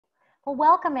Well,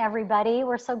 welcome everybody.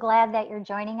 We're so glad that you're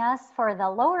joining us for the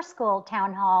lower school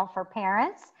town hall for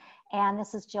parents. And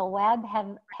this is Jill Webb,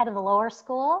 head of the lower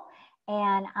school.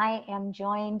 And I am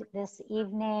joined this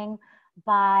evening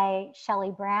by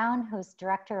Shelley Brown, who's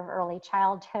director of early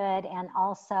childhood and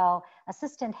also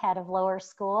assistant head of lower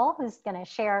school, who's going to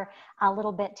share a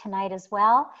little bit tonight as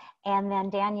well. And then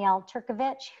Danielle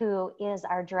Turkovich, who is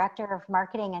our director of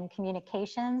marketing and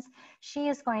communications. She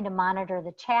is going to monitor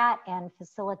the chat and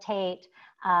facilitate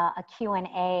a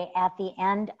Q&A at the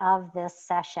end of this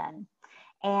session.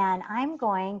 And I'm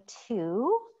going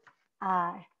to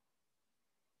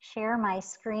share my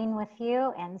screen with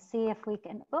you and see if we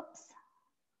can, oops.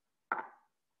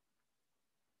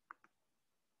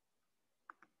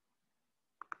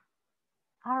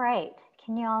 All right,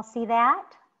 can you all see that?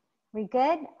 We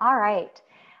good? All right.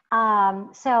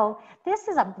 So this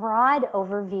is a broad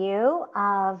overview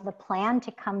of the plan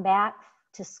to come back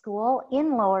to school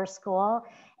in lower school.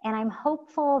 And I'm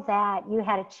hopeful that you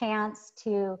had a chance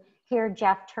to hear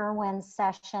Jeff Turwin's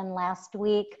session last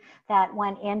week that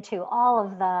went into all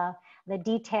of the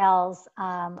details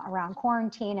around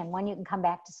quarantine and when you can come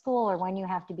back to school or when you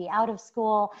have to be out of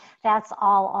school. That's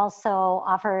all also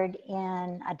offered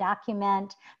in a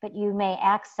document, but you may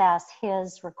access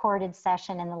his recorded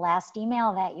session in the last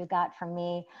email that you got from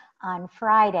me on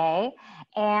Friday.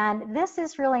 And this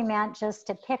is really meant just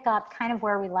to pick up kind of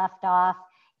where we left off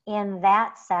in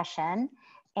that session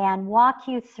and walk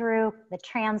you through the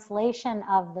translation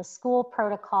of the school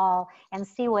protocol and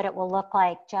see what it will look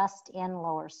like just in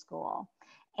lower school.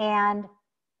 And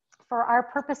for our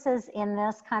purposes in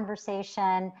this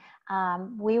conversation,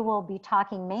 we will be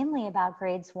talking mainly about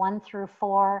grades 1 through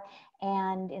 4,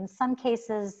 and in some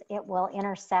cases it will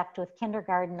intersect with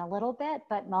kindergarten a little bit,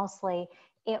 but mostly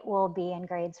it will be in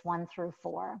grades 1 through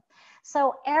 4.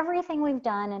 So everything we've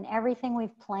done and everything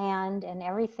we've planned and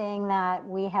everything that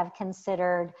we have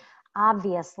considered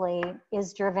obviously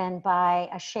is driven by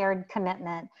a shared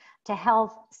commitment to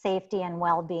health, safety, and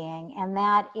well-being. And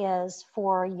that is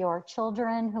for your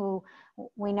children who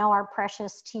we know are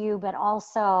precious to you, but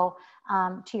also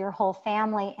to your whole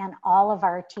family and all of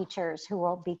our teachers who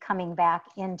will be coming back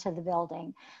into the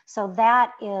building. So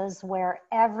that is where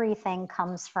everything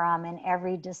comes from and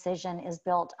every decision is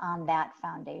built on that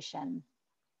foundation.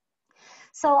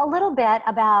 So a little bit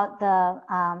about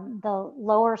the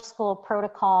lower school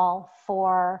protocol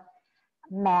for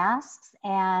masks,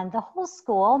 and the whole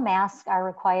school masks are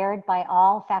required by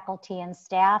all faculty and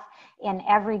staff in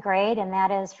every grade, and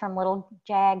that is from little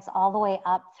jags all the way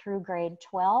up through grade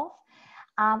 12.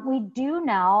 We do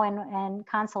know in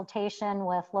consultation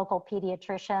with local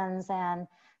pediatricians and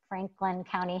Franklin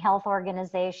County Health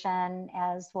Organization,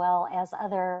 as well as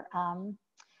other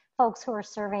folks who are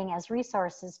serving as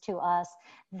resources to us,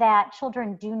 that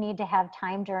children do need to have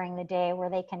time during the day where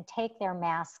they can take their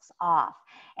masks off.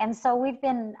 And so we've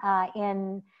been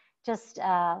in just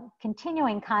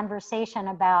continuing conversation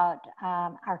about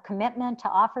our commitment to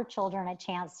offer children a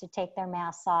chance to take their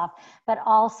masks off, but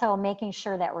also making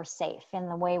sure that we're safe in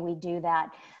the way we do that.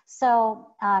 So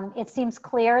it seems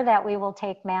clear that we will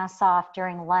take masks off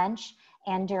during lunch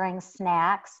and during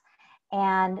snacks.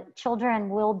 And children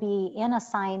will be in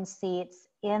assigned seats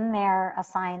in their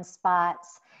assigned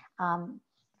spots,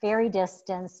 very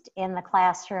distanced in the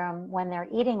classroom when they're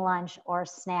eating lunch or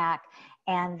snack.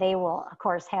 And they will, of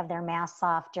course, have their masks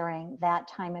off during that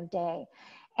time of day.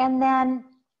 And then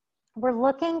we're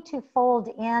looking to fold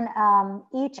in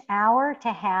each hour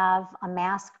to have a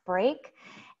mask break.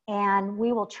 And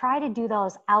we will try to do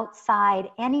those outside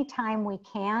anytime we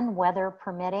can, weather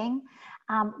permitting.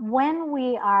 When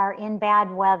we are in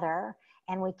bad weather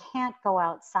and we can't go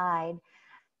outside,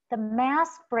 the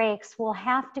mask breaks will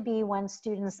have to be when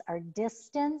students are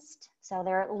distanced. So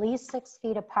they're at least 6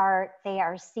 feet apart, they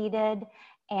are seated,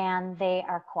 and they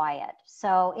are quiet.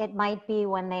 So it might be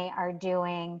when they are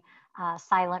doing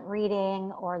silent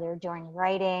reading or they're doing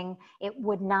writing. It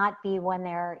would not be when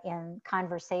they're in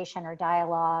conversation or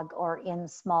dialogue or in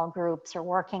small groups or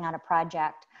working on a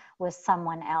project with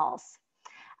someone else.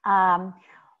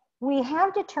 We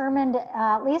have determined,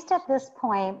 at least at this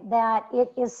point, that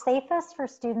it is safest for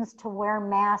students to wear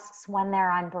masks when they're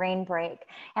on brain break.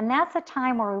 And that's a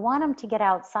time where we want them to get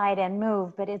outside and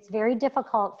move, but it's very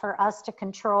difficult for us to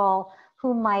control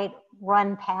who might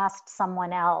run past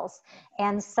someone else.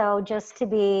 And so just to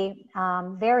be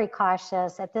very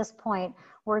cautious, at this point,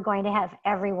 we're going to have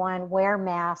everyone wear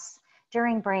masks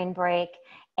during brain break,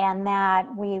 and that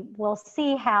we will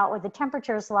see what the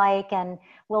temperature's like, and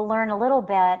we'll learn a little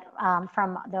bit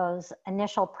from those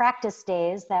initial practice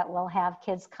days that we'll have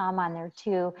kids come on their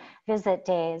 2 visit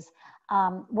days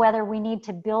whether we need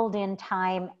to build in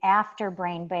time after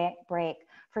brain break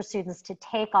for students to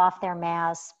take off their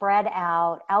masks, spread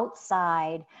out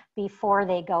outside before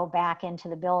they go back into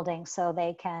the building so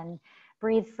they can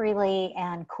breathe freely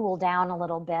and cool down a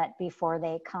little bit before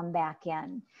they come back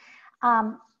in.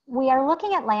 We are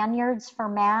looking at lanyards for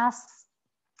masks.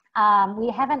 We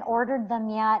haven't ordered them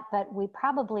yet, but we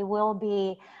probably will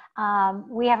be.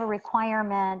 We have a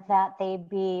requirement that they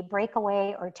be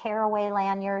breakaway or tearaway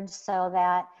lanyards so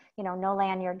that, you know, no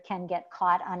lanyard can get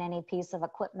caught on any piece of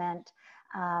equipment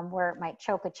where it might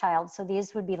choke a child. So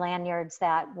these would be lanyards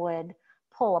that would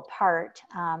pull apart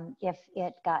if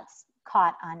it got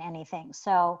caught on anything.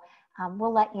 So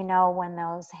we'll let you know when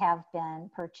those have been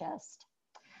purchased.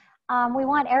 We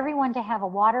want everyone to have a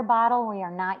water bottle. We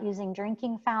are not using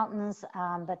drinking fountains,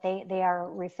 but they are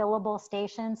refillable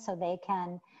stations, so they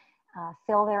can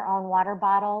fill their own water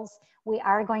bottles. We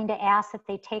are going to ask that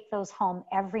they take those home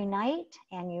every night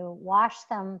and you wash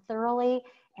them thoroughly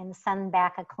and send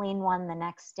back a clean one the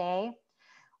next day.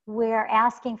 We're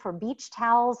asking for beach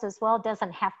towels as well. It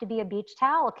doesn't have to be a beach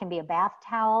towel. It can be a bath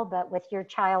towel, but with your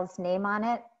child's name on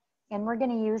it. And we're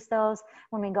going to use those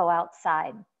when we go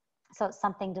outside. So it's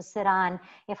something to sit on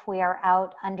if we are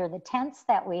out under the tents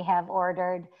that we have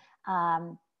ordered.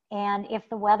 And if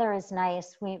the weather is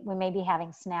nice, we may be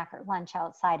having snack or lunch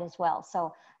outside as well.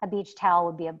 So a beach towel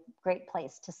would be a great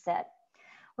place to sit.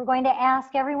 We're going to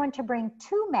ask everyone to bring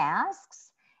 2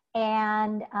 masks.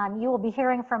 And you will be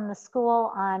hearing from the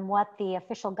school on what the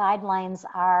official guidelines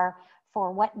are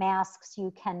for what masks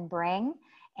you can bring.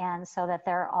 And so that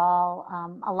they're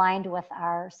all aligned with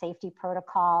our safety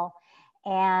protocol.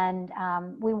 And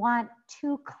we want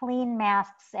 2 clean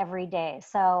masks every day.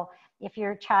 So if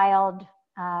your child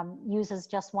uses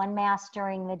just 1 mask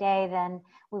during the day, then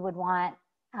we would want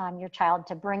your child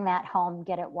to bring that home,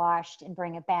 get it washed, and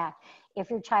bring it back. If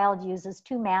your child uses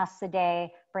 2 masks a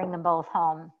day, bring them both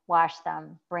home, wash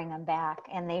them, bring them back.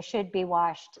 And they should be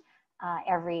washed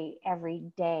every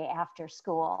day after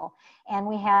school. And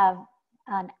we have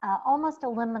almost a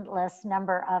limitless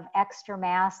number of extra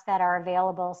masks that are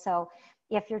available. So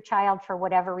if your child, for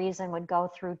whatever reason, would go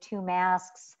through 2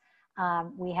 masks,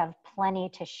 we have plenty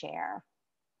to share.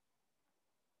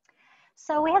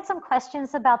 So we had some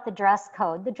questions about the dress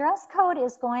code. The dress code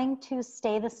is going to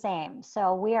stay the same.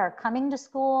 So we are coming to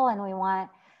school and we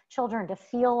want children to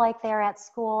feel like they're at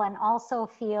school and also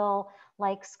feel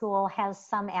like school has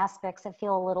some aspects that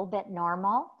feel a little bit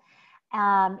normal.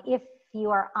 If you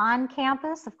are on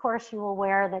campus, of course, you will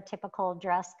wear the typical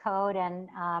dress code, and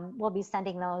we'll be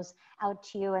sending those out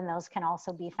to you, and those can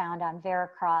also be found on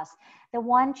Veracross. The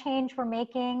one change we're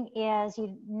making is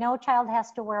no child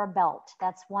has to wear a belt.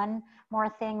 That's one more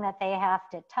thing that they have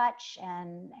to touch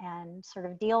and sort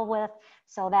of deal with.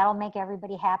 So that'll make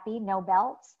everybody happy, no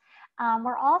belts.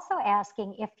 We're also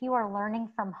asking if you are learning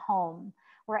from home,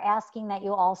 we're asking that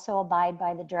you also abide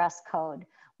by the dress code.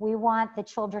 We want the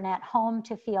children at home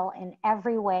to feel in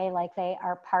every way like they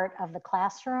are part of the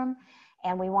classroom,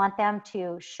 and we want them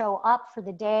to show up for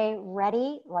the day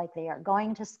ready, like they are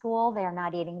going to school. They are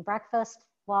not eating breakfast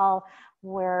while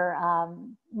we're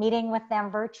meeting with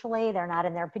them virtually. They're not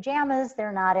in their pajamas.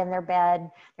 They're not in their bed.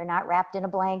 They're not wrapped in a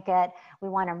blanket. We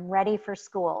want them ready for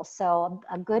school. So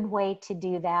a good way to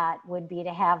do that would be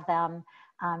to have them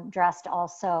dressed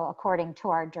also according to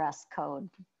our dress code.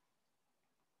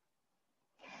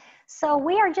 So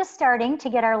we are just starting to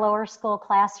get our lower school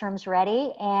classrooms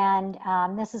ready, and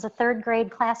this is a 3rd grade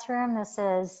classroom. This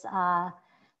is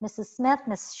Mrs. Smith,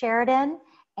 Miss Sheridan,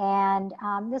 and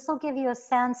this will give you a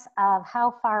sense of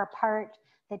how far apart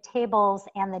the tables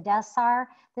and the desks are.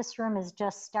 This room is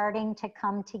just starting to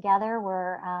come together.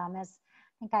 We're, as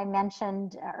I think I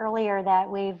mentioned earlier, that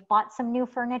we've bought some new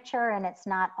furniture and it's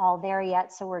not all there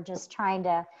yet, so we're just trying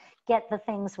to get the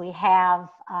things we have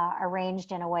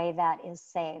arranged in a way that is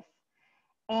safe.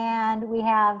 And we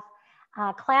have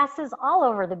classes all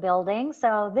over the building.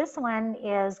 So this one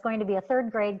is going to be a 3rd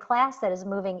grade class that is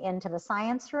moving into the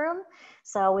science room.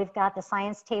 So we've got the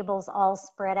science tables all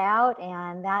spread out,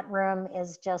 and that room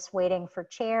is just waiting for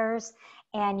chairs.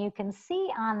 And you can see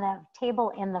on the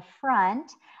table in the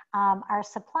front our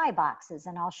supply boxes,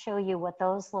 and I'll show you what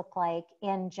those look like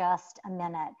in just a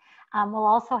minute. We'll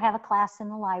also have a class in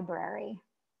the library.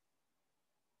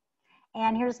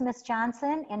 And here's Miss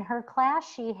Johnson. In her class,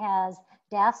 she has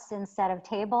desks instead of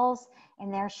tables,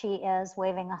 and there she is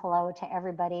waving a hello to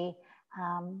everybody,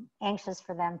 anxious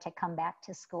for them to come back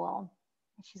to school.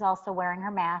 She's also wearing her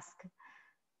mask.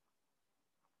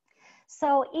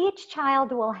 So each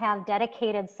child will have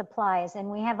dedicated supplies, and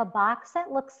we have a box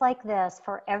that looks like this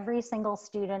for every single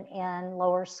student in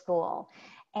lower school.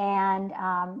 And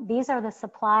these are the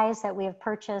supplies that we have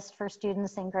purchased for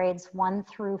students in grades 1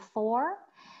 through 4.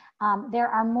 There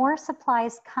are more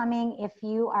supplies coming if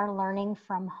you are learning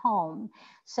from home.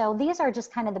 So these are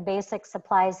just kind of the basic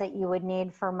supplies that you would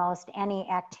need for most any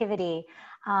activity.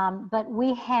 But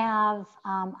we have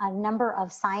a number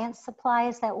of science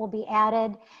supplies that will be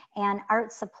added and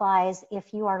art supplies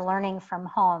if you are learning from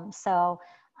home. So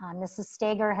Mrs.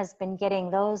 Stager has been getting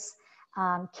those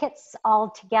kits all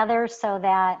together so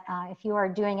that if you are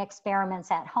doing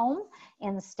experiments at home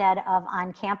instead of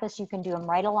on campus, you can do them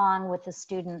right along with the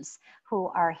students who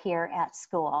are here at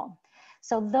school.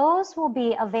 So those will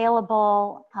be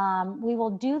available. We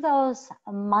will do those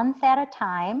a month at a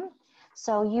time.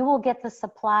 So you will get the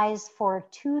supplies for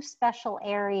 2 special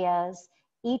areas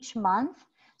each month.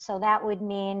 So that would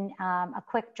mean a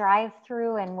quick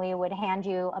drive-through, and we would hand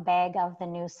you a bag of the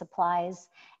new supplies,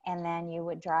 and then you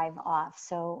would drive off.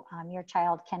 So your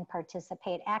child can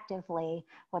participate actively,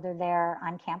 whether they're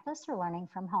on campus or learning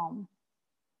from home.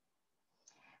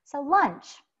 So lunch.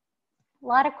 A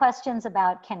lot of questions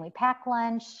about, can we pack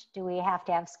lunch? Do we have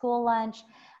to have school lunch?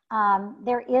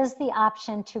 There is the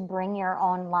option to bring your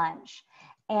own lunch.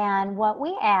 And what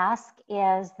we ask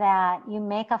is that you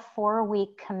make a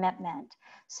 4-week commitment.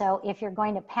 So if you're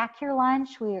going to pack your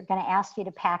lunch, we are going to ask you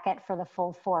to pack it for the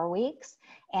full 4 weeks.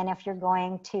 And if you're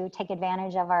going to take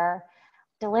advantage of our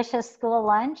delicious school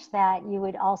lunch, that you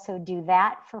would also do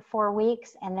that for 4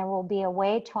 weeks. And there will be a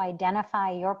way to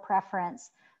identify your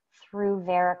preference through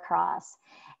Veracross.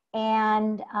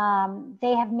 And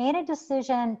they have made a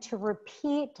decision to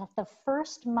repeat the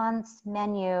first month's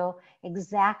menu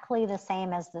exactly the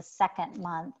same as the second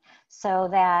month, so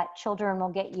that children will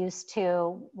get used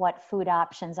to what food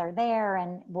options are there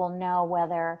and will know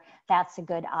whether that's a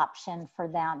good option for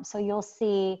them. So you'll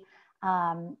see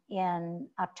in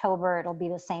October, it'll be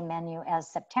the same menu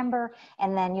as September,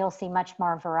 and then you'll see much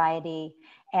more variety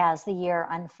as the year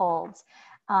unfolds.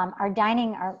 Our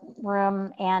dining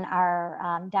room and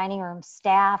our dining room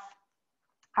staff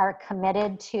are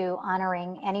committed to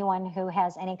honoring anyone who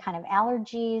has any kind of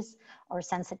allergies or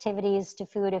sensitivities to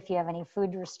food. If you have any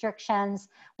food restrictions,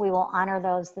 we will honor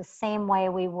those the same way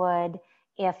we would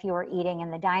if you were eating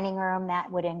in the dining room. That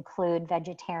would include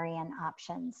vegetarian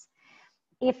options.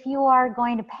 If you are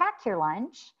going to pack your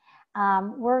lunch,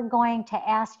 we're going to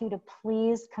ask you to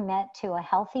please commit to a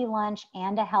healthy lunch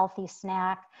and a healthy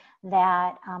snack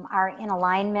that are in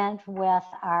alignment with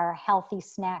our healthy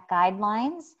snack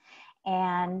guidelines.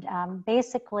 And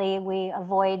basically we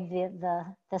avoid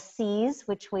the C's,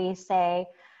 which we say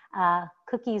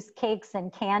cookies, cakes,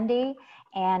 and candy.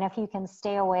 And if you can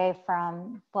stay away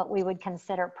from what we would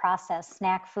consider processed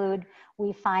snack food,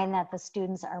 we find that the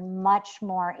students are much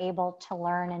more able to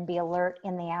learn and be alert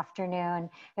in the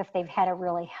afternoon if they've had a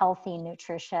really healthy,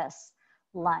 nutritious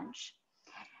lunch.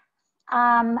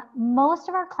 Most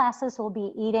of our classes will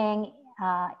be eating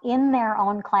in their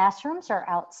own classrooms or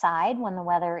outside when the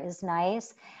weather is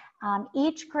nice.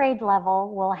 Each grade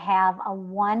level will have a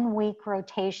 1-week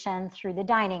rotation through the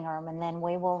dining room, and then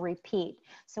we will repeat.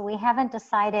 So we haven't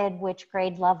decided which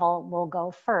grade level will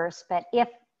go first, but if,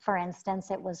 for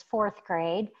instance, it was 4th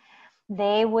grade,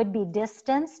 they would be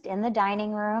distanced in the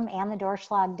dining room, and the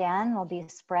Dorschlag den will be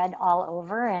spread all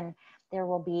over, and there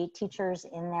will be teachers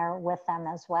in there with them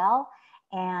as well.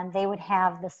 And they would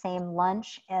have the same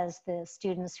lunch as the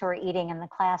students who are eating in the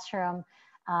classroom.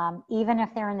 Even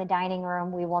if they're in the dining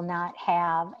room, we will not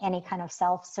have any kind of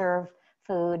self-serve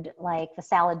food like the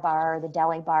salad bar, or the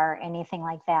deli bar, anything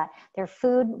like that. Their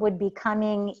food would be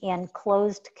coming in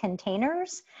closed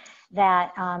containers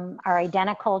that are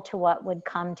identical to what would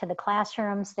come to the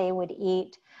classrooms. They would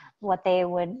eat what they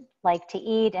would like to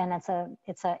eat, and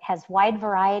has wide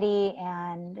variety,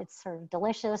 and it's sort of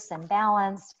delicious and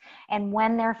balanced. And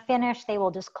when they're finished, they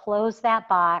will just close that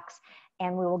box,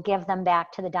 and we will give them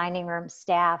back to the dining room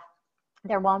staff.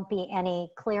 There won't be any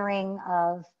clearing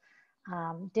of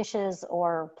dishes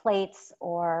or plates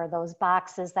or those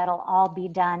boxes. That'll all be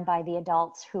done by the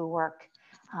adults who work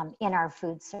in our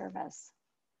food service.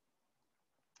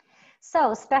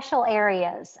 So special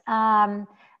areas.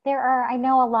 There are, I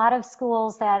know, a lot of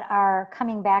schools that are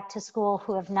coming back to school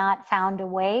who have not found a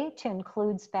way to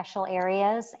include special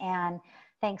areas. And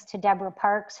thanks to Deborah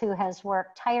Parks, who has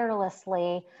worked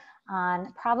tirelessly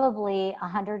on probably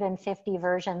 150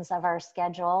 versions of our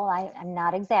schedule. I'm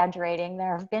not exaggerating,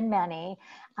 there have been many.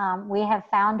 We have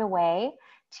found a way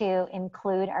to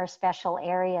include our special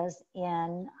areas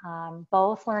in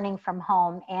both learning from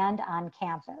home and on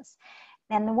campus.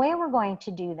 And the way we're going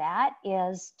to do that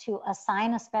is to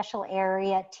assign a special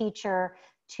area teacher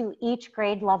to each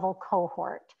grade level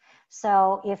cohort.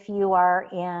 So if you are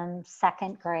in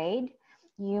second grade,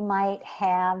 you might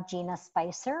have Gina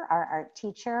Spicer, our art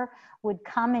teacher, would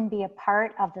come and be a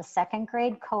part of the second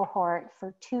grade cohort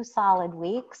for 2 solid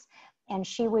weeks. And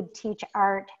she would teach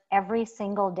art every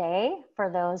single day for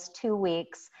those 2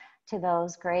 weeks to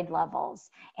those grade levels.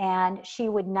 And she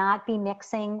would not be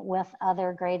mixing with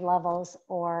other grade levels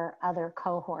or other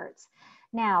cohorts.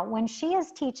 Now, when she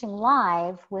is teaching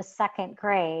live with second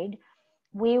grade,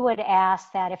 we would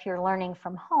ask that if you're learning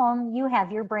from home, you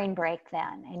have your brain break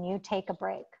then, and you take a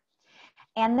break.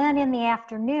 And then in the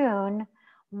afternoon,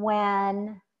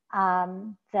 when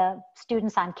the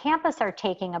students on campus are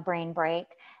taking a brain break,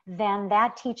 then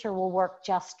that teacher will work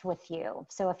just with you.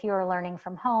 So if you're learning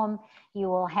from home, you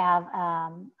will have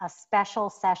a special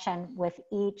session with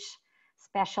each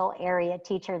special area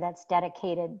teacher that's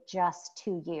dedicated just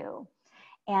to you.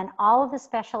 And all of the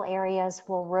special areas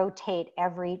will rotate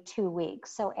every 2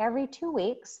 weeks. So every 2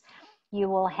 weeks, you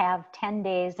will have 10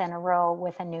 days in a row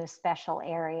with a new special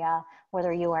area,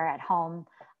 whether you are at home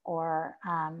or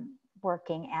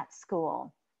working at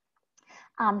school.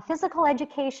 Physical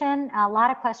education, a lot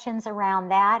of questions around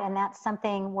that, and that's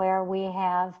something where we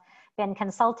have been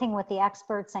consulting with the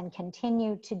experts and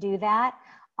continue to do that.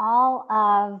 All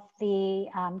of the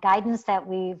guidance that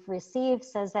we've received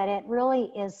says that it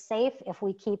really is safe if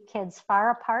we keep kids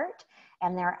far apart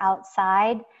and they're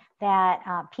outside, that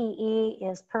PE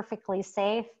is perfectly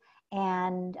safe.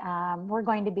 And we're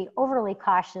going to be overly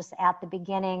cautious at the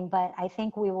beginning, but I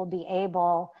think we will be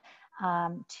able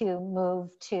to move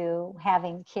to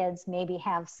having kids maybe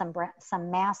have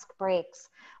some mask breaks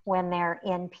when they're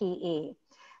in PE.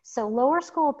 So lower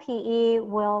school PE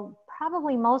will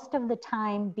probably most of the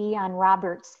time be on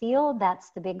Roberts Field. That's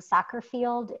the big soccer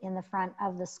field in the front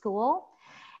of the school.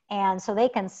 And so they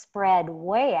can spread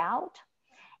way out.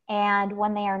 And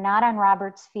when they are not on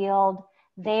Roberts Field,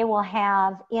 they will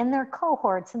have in their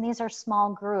cohorts, and these are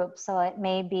small groups, so it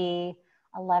may be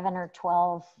 11 or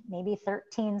 12, maybe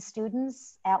 13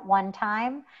 students at one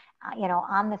time,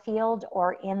 on the field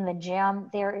or in the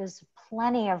gym. There is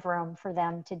plenty of room for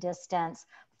them to distance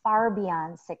far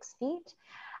beyond 6 feet.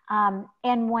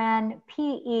 And when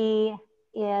PE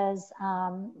is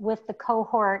with the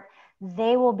cohort,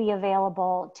 they will be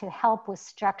available to help with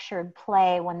structured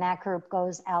play when that group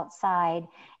goes outside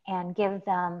and give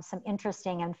them some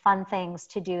interesting and fun things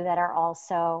to do that are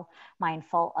also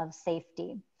mindful of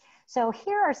safety. So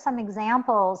here are some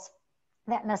examples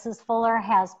that Mrs. Fuller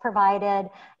has provided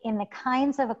in the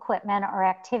kinds of equipment or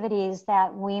activities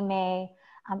that we may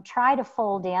try to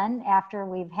fold in after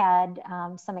we've had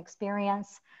some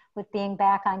experience with being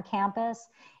back on campus.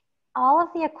 All of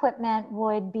the equipment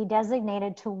would be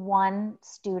designated to one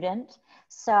student.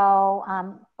 So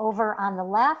over on the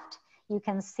left, you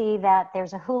can see that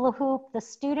there's a hula hoop. The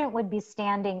student would be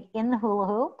standing in the hula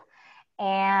hoop,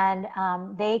 and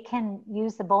they can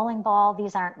use the bowling ball.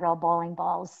 These aren't real bowling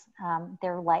balls,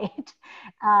 they're light.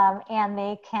 And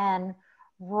they can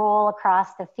roll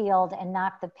across the field and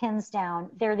knock the pins down.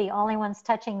 They're the only ones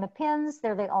touching the pins.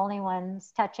 They're the only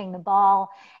ones touching the ball,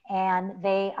 and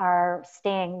they are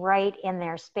staying right in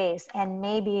their space. And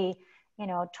maybe,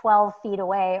 12 feet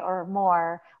away or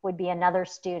more would be another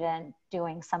student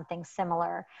doing something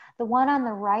similar. The one on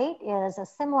the right is a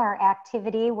similar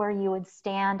activity where you would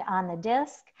stand on the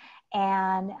disc,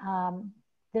 and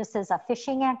this is a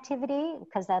fishing activity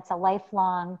because that's a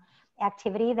lifelong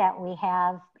activity that we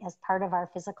have as part of our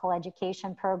physical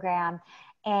education program.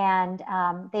 And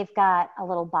they've got a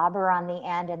little bobber on the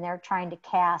end, and they're trying to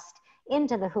cast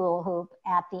into the hula hoop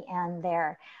at the end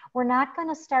there. We're not going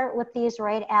to start with these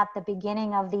right at the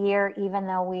beginning of the year, even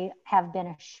though we have been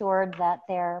assured that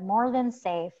they're more than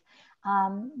safe.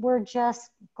 We're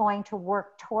just going to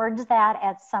work towards that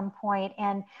at some point.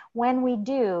 And when we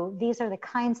do, these are the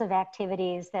kinds of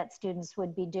activities that students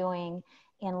would be doing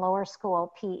in lower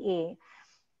school PE.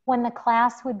 When the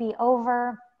class would be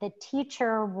over, the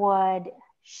teacher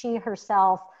she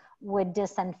herself would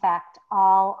disinfect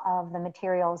all of the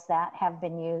materials that have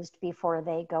been used before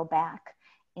they go back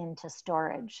into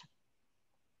storage.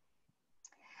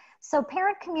 So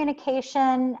parent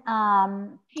communication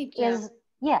hey, Jill.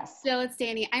 yes. Jill, it's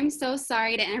Danny. I'm so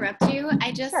sorry to interrupt you.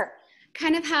 I just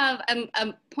kind of have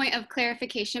a point of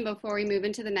clarification before we move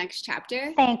into the next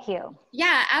chapter. Thank you.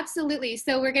 Yeah, absolutely.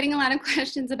 So we're getting a lot of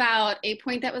questions about a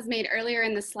point that was made earlier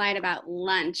in the slide about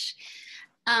lunch.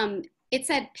 It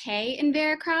said pay in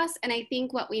Veracross, and I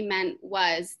think what we meant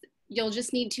was you'll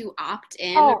just need to opt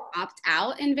in or opt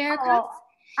out in Veracross.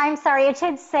 I'm sorry, it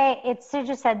should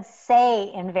just said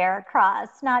say in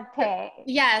Veracross, not pay.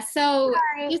 Yeah, so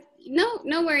Sorry.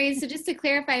 no worries. So just to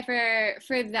clarify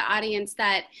for the audience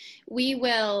that we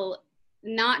will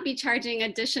not be charging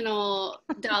additional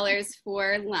dollars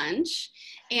for lunch,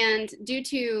 and due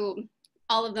to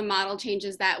all of the model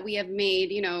changes that we have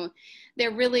made,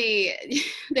 there really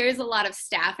there is a lot of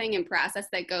staffing and process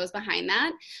that goes behind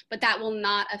that, but that will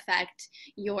not affect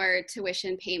your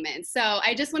tuition payments. So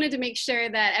I just wanted to make sure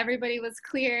that everybody was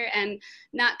clear and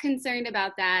not concerned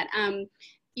about that.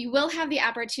 You will have the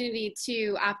opportunity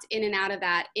to opt in and out of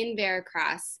that in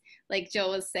Veracross, like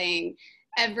Jill was saying,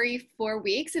 every 4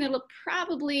 weeks, and it'll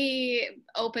probably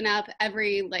open up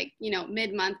every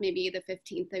mid-month, maybe the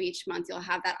 15th of each month. You'll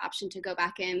have that option to go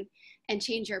back in and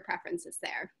change your preferences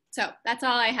there. So that's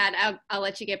all I had. I'll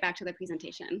let you get back to the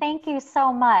presentation. Thank you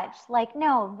so much.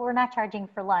 No, we're not charging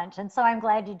for lunch. And so I'm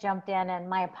glad you jumped in, and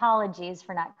my apologies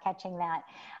for not catching that.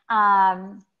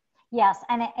 Yes,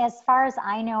 and as far as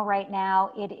I know right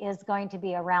now, it is going to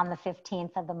be around the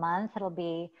 15th of the month. It'll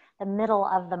be the middle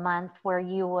of the month where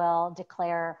you will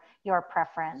declare your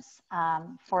preference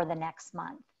for the next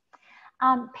month.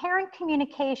 Parent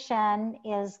communication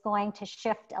is going to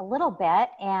shift a little bit,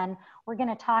 and we're going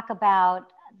to talk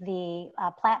about the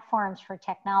platforms for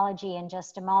technology in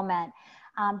just a moment.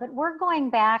 But we're going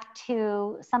back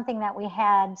to something that we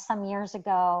had some years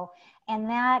ago, and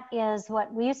that is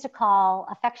what we used to call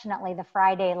affectionately the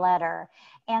Friday letter.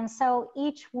 And so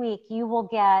each week you will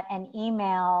get an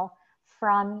email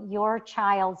from your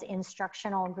child's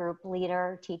instructional group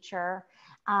leader, teacher,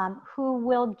 who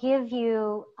will give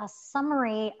you a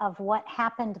summary of what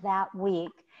happened that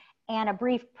week and a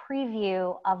brief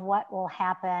preview of what will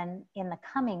happen in the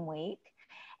coming week.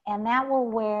 And that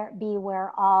will be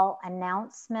where all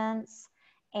announcements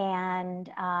and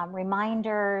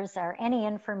reminders or any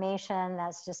information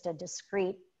that's just a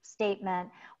discrete statement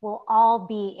will all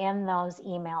be in those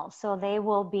emails. So they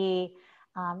will be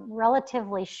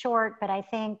relatively short, but I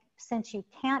think since you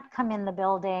can't come in the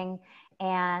building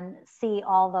and see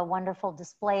all the wonderful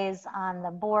displays on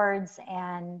the boards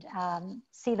and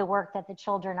see the work that the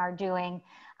children are doing,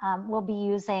 we'll be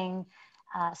using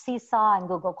Seesaw and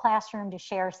Google Classroom to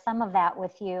share some of that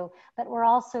with you, but we're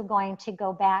also going to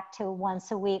go back to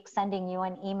once a week sending you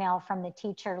an email from the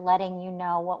teacher letting you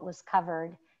know what was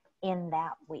covered in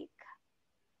that week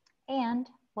and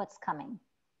what's coming.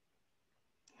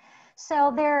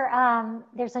 So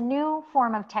there's a new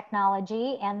form of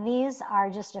technology, and these are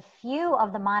just a few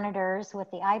of the monitors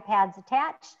with the iPads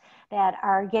attached that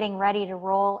are getting ready to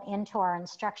roll into our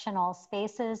instructional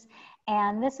spaces.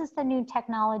 And this is the new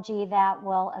technology that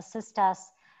will assist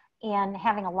us in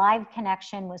having a live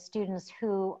connection with students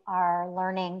who are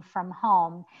learning from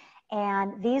home.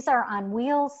 And these are on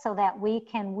wheels so that we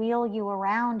can wheel you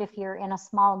around. If you're in a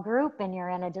small group and you're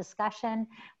in a discussion,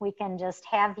 we can just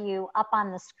have you up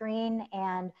on the screen,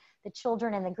 and the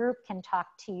children in the group can talk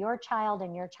to your child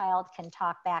and your child can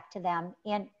talk back to them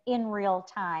in real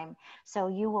time. So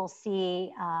you will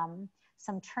see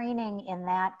some training in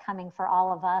that coming for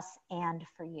all of us and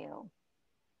for you.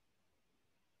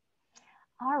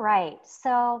 All right,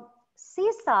 so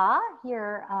Seesaw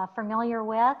you're familiar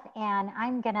with, and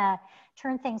I'm gonna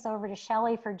turn things over to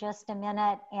Shelley for just a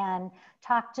minute and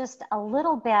talk just a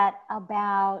little bit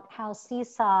about how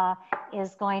Seesaw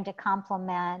is going to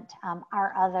complement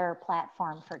our other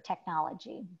platform for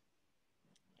technology.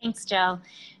 Thanks, Jill.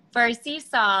 For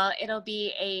Seesaw, it'll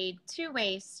be a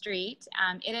two-way street.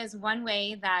 It is one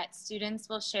way that students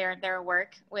will share their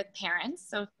work with parents.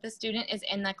 So if the student is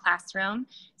in the classroom,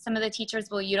 some of the teachers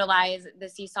will utilize the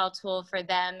Seesaw tool for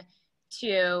them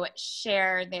to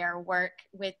share their work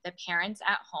with the parents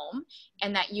at home,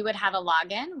 and that you would have a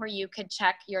login where you could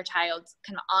check your child's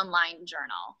kind of online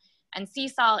journal. And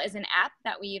Seesaw is an app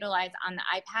that we utilize on the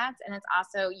iPads, and it's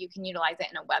also, you can utilize it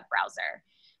in a web browser.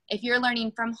 If you're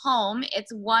learning from home,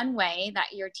 it's one way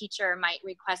that your teacher might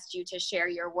request you to share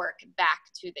your work back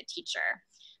to the teacher.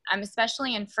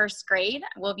 Especially in first grade,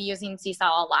 we'll be using Seesaw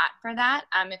a lot for that.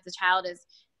 If the child is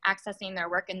accessing their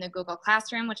work in the Google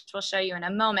Classroom, which we'll show you in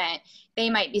a moment, they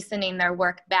might be sending their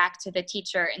work back to the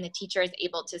teacher, and the teacher is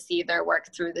able to see their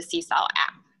work through the Seesaw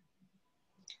app.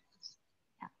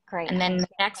 Yeah, great. And then the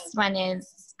next one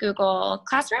is Google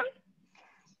Classroom.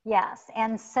 Yes,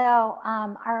 and so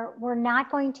we're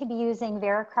not going to be using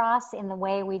Veracross in the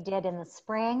way we did in the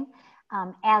spring.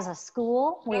 As a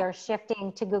school, we are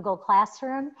shifting to Google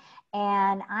Classroom,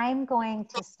 and I'm going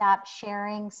to stop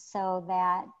sharing so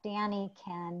that Danny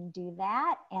can do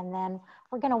that, and then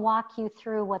we're going to walk you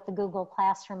through what the Google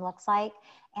Classroom looks like.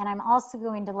 And I'm also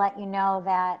going to let you know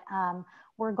that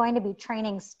we're going to be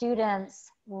training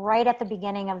students right at the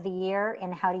beginning of the year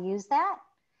in how to use that.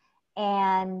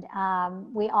 And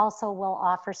we also will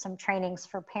offer some trainings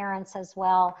for parents as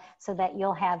well, so that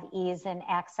you'll have ease in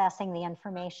accessing the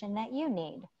information that you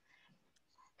need.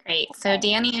 Great. So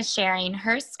Danny is sharing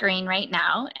her screen right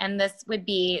now, and this would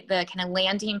be the kind of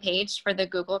landing page for the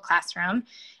Google Classroom.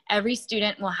 Every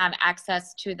student will have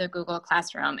access to the Google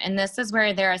Classroom, and this is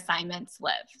where their assignments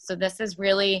live. So this is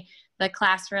really the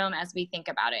classroom as we think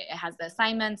about it. It has the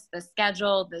assignments, the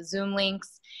schedule, the Zoom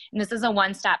links, and this is a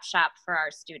one-stop shop for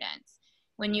our students.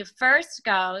 When you first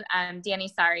go, Danny,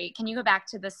 sorry, can you go back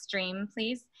to the stream,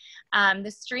 please?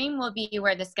 The stream will be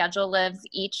where the schedule lives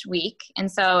each week,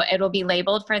 and so it'll be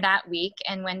labeled for that week.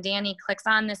 And when Danny clicks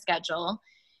on the schedule,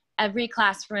 every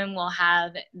classroom will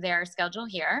have their schedule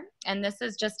here, and this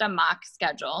is just a mock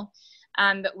schedule.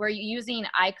 But we're using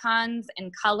icons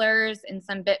and colors and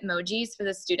some Bitmojis for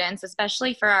the students,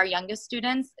 especially for our youngest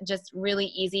students, just really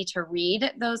easy to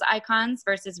read those icons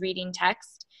versus reading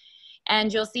text.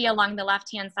 And you'll see along the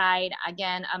left-hand side,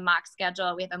 again, a mock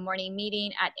schedule. We have a morning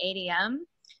meeting at 8 a.m.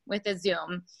 with a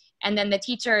Zoom. And then the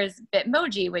teacher's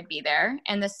Bitmoji would be there.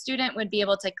 And the student would be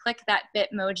able to click that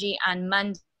Bitmoji on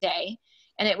Monday,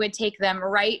 and it would take them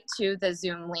right to the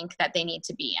Zoom link that they need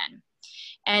to be in.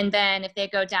 And then if they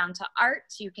go down to art,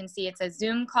 you can see it's a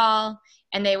Zoom call,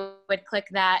 and they would click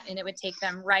that, and it would take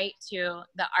them right to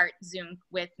the art Zoom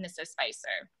with Mrs.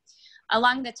 Spicer.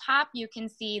 Along the top, you can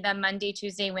see the Monday,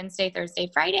 Tuesday, Wednesday, Thursday,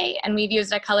 Friday, and we've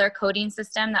used a color coding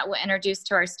system that we'll introduce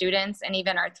to our students, and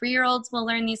even our 3-year-olds will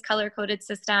learn these color-coded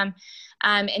system,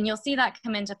 and you'll see that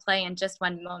come into play in just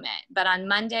one moment. But on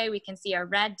Monday, we can see a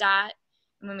red dot,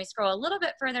 and when we scroll a little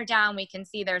bit further down, we can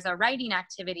see there's a writing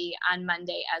activity on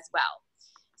Monday as well.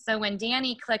 So when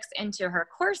Danny clicks into her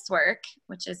coursework,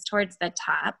 which is towards the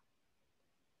top,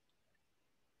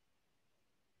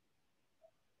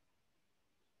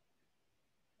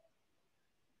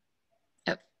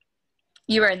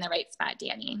 you were in the right spot,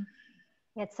 Danny.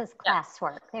 It says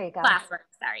classwork. There you go. Classwork,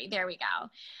 sorry, there we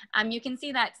go. You can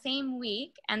see that same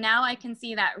week, and now I can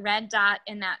see that red dot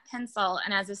in that pencil,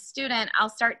 and as a student, I'll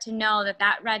start to know that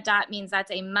that red dot means that's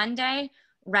a Monday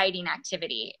writing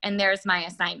activity, and there's my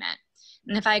assignment.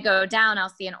 And if I go down, I'll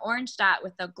see an orange dot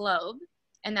with a globe,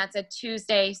 and that's a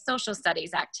Tuesday social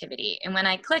studies activity. And when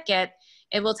I click it,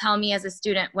 it will tell me as a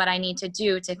student what I need to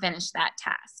do to finish that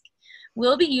task.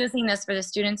 We'll be using this for the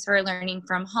students who are learning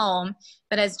from home,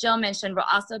 but as Jill mentioned, we'll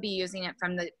also be using it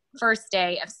from the first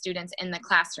day of students in the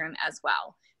classroom as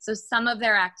well. So some of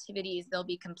their activities they'll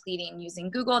be completing using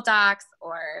Google Docs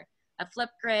or a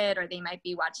Flipgrid, or they might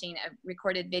be watching a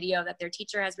recorded video that their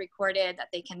teacher has recorded that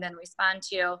they can then respond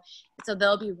to. So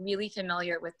they'll be really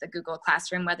familiar with the Google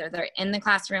Classroom, whether they're in the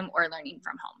classroom or learning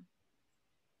from home.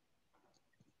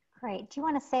 Great. Do you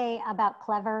want to say about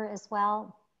Clever as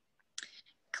well?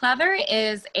 Clever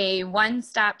is a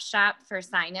one-stop shop for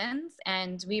sign-ins,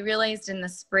 and we realized in the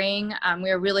spring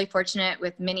we were really fortunate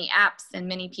with many apps and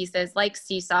many pieces like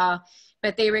Seesaw,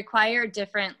 but they require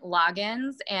different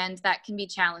logins, and that can be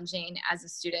challenging as a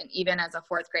student, even as a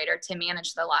 4th grader, to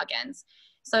manage the logins.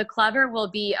 So Clever will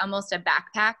be almost a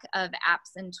backpack of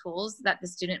apps and tools that the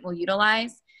student will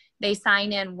utilize. They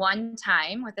sign in one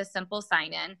time with a simple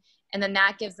sign-in, and then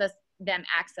that gives them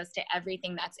access to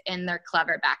everything that's in their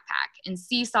Clever backpack. And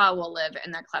Seesaw will live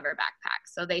in their Clever backpack.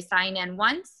 So they sign in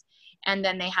once, and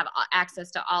then they have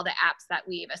access to all the apps that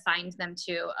we've assigned them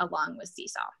to along with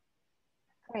Seesaw.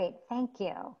 Great, thank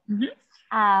you.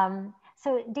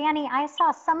 So Danny, I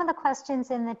saw some of the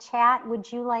questions in the chat. Would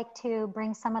you like to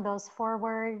bring some of those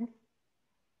forward?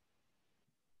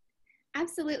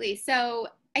 Absolutely. So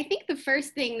I think the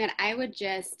first thing that I would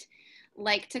just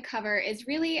like to cover is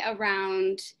really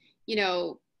around, you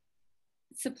know,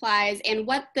 supplies and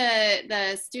what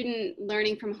the student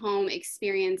learning from home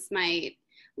experience might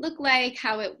look like,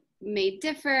 how it may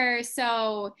differ.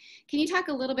 So can you talk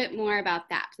a little bit more about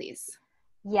that, please?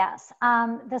 Yes,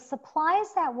 the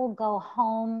supplies that will go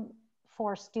home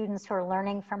for students who are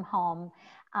learning from home,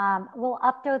 we'll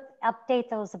update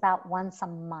those about once a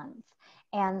month.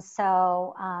 And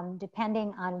so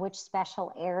depending on which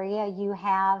special area you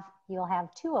have, you'll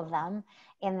have 2 of them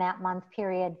in that month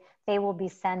period. They will be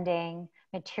sending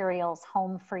materials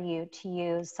home for you to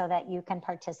use so that you can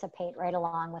participate right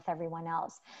along with everyone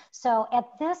else. So at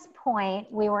this point,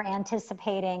 we were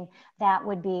anticipating that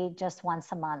would be just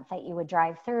once a month that you would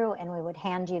drive through and we would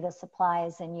hand you the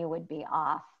supplies and you would be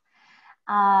off.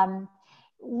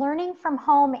 Learning from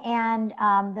home and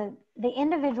the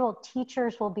individual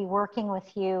teachers will be working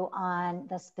with you on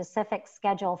the specific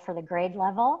schedule for the grade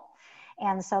level.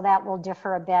 And so that will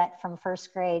differ a bit from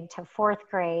first grade to fourth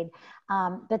grade.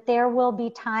 But there will be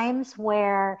times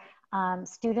where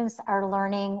students are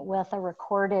learning with a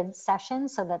recorded session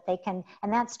so that they can,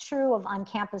 and that's true of on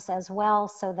campus as well,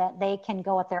 so that they can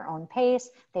go at their own pace.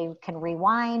 They can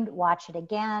rewind, watch it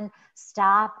again,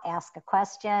 stop, ask a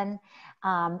question.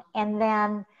 And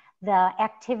then the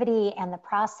activity and the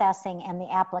processing and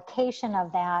the application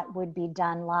of that would be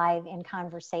done live in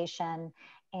conversation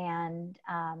and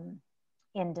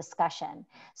in discussion.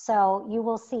 So you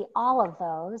will see all of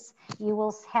those. You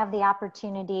will have the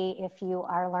opportunity, if you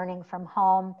are learning from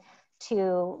home,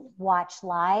 to watch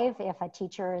live if a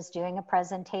teacher is doing a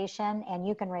presentation, and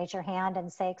you can raise your hand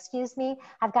and say, excuse me,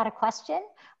 I've got a question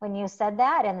when you said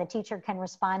that, and the teacher can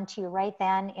respond to you right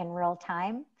then in real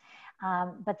time.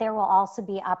 But there will also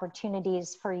be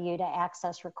opportunities for you to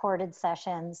access recorded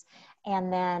sessions,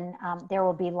 and then there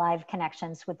will be live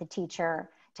connections with the teacher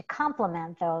to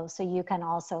complement those. So you can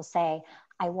also say,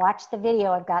 I watched the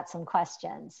video, I've got some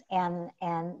questions. And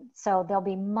so there'll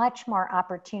be much more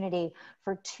opportunity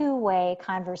for two-way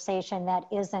conversation that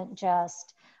isn't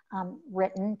just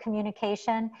written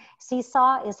communication.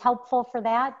 Seesaw is helpful for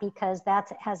that because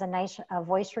that has a nice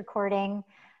voice recording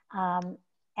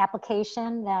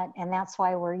application, and that's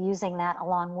why we're using that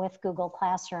along with Google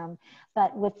Classroom.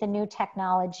 But with the new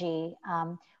technology,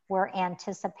 we're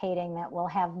anticipating that we'll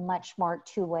have much more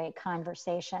two-way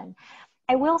conversation.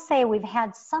 I will say we've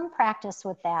had some practice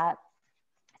with that.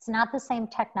 It's not the same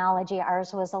technology.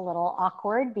 Ours was a little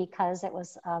awkward because it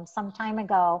was some time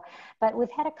ago, but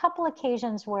we've had a couple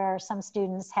occasions where some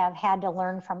students have had to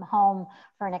learn from home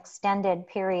for an extended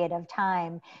period of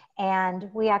time. And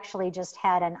we actually just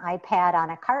had an iPad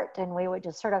on a cart, and we would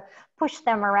just sort of push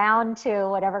them around to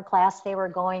whatever class they were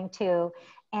going to.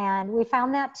 And we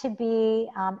found that to be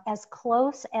as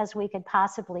close as we could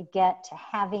possibly get to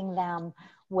having them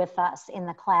with us in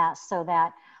the class, so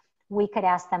that we could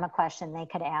ask them a question, they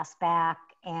could ask back,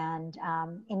 and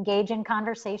engage in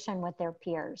conversation with their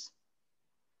peers.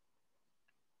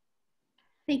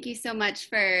 Thank you so much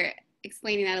for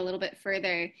explaining that a little bit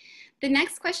further. The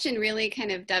next question really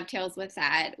kind of dovetails with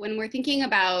that. When we're thinking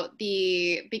about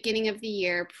the beginning of the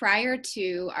year prior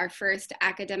to our first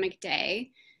academic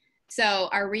day, so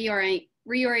our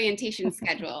reorientation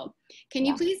schedule, can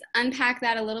you please unpack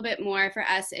that a little bit more for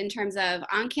us in terms of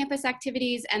on-campus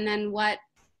activities, and then what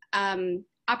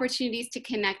opportunities to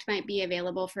connect might be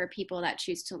available for people that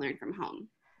choose to learn from home?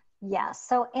 Yes,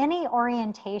 so any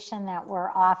orientation that we're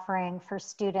offering for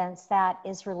students that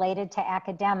is related to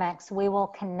academics, we will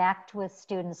connect with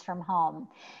students from home.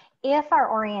 If our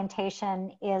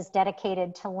orientation is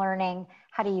dedicated to learning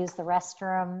how to use the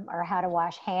restroom or how to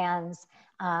wash hands,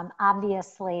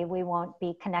 obviously we won't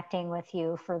be connecting with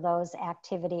you for those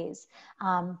activities.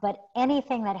 But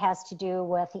anything that has to do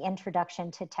with the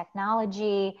introduction to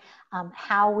technology,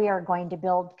 how we are going to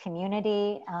build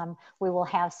community, we will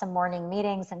have some morning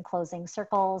meetings and closing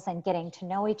circles and getting to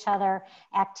know each other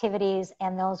activities,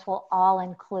 and those will all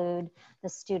include the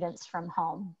students from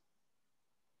home.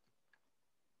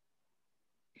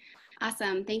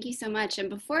 Awesome, thank you so much. And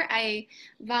before I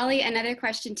volley another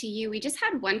question to you, we just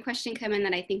had one question come in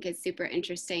that I think is super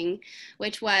interesting,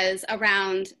 which was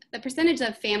around the percentage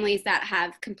of families that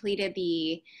have completed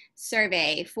the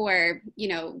survey for, you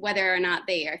know, whether or not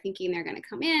they are thinking they're going to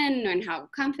come in and how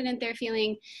confident they're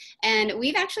feeling. And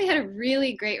we've actually had a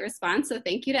really great response. So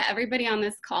thank you to everybody on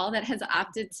this call that has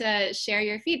opted to share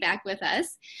your feedback with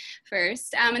us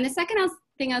first. And the second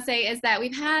thing I'll say is that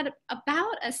we've had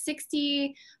about a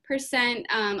 60%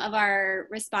 of our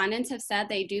respondents have said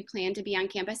they do plan to be on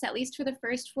campus at least for the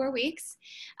first 4 weeks.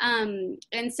 And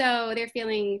so they're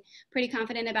feeling pretty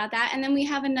confident about that. And then we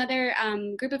have another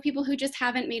group of people who just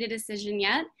haven't made a decision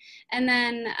yet. And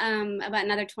then about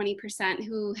another 20%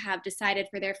 who have decided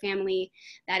for their family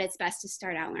that it's best to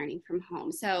start out learning from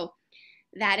home. So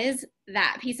that is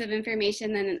that piece of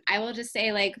information. Then I will just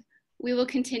say, like, we will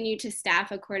continue to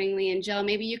staff accordingly. And Jill,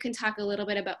 maybe you can talk a little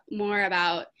bit more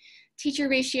about teacher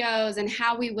ratios and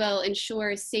how we will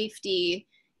ensure safety,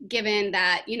 given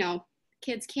that, you know,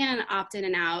 kids can opt in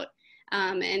and out,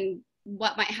 and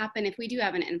what might happen if we do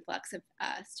have an influx of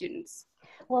students.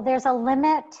 Well, there's a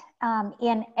limit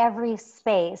in every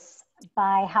space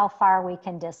by how far we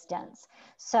can distance.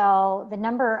 So the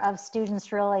number of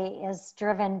students really is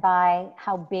driven by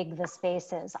how big the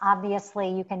space is.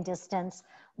 Obviously, you can distance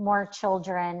more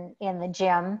children in the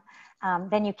gym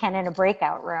than you can in a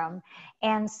breakout room.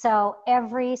 And so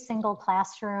every single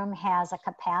classroom has a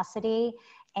capacity,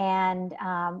 and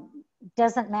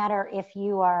doesn't matter if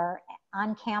you are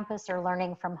on campus or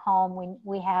learning from home,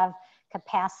 we have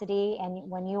capacity. And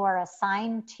when you are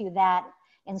assigned to that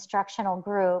instructional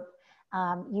group,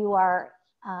 you are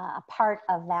a part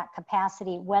of that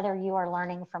capacity, whether you are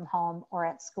learning from home or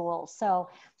at school. So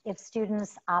if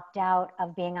students opt out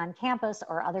of being on campus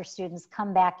or other students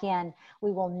come back in,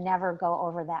 we will never go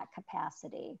over that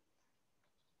capacity.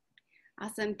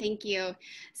 Awesome, thank you.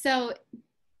 So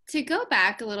to go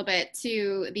back a little bit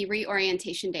to the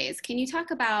reorientation days, can you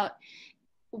talk about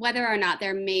whether or not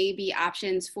there may be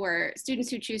options for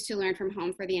students who choose to learn from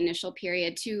home for the initial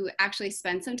period to actually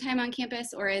spend some time on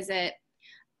campus, or is it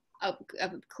a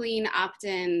clean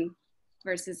opt-in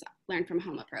versus learn from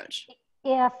home approach?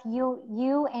 If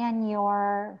you and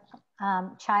your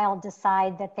child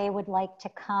decide that they would like to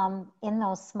come in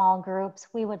those small groups,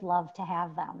 we would love to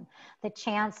have them. The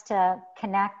chance to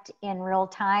connect in real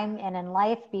time and in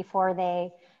life before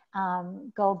they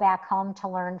go back home to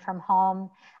learn from home.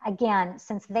 Again,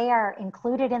 since they are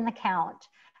included in the count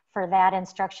for that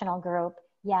instructional group,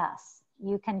 yes,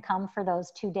 you can come for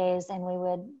those 2 days and we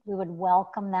would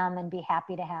welcome them and be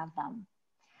happy to have them.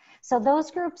 So those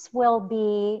groups will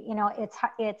be, you know,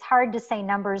 it's hard to say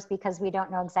numbers because we don't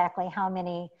know exactly how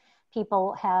many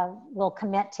people will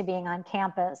commit to being on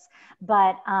campus,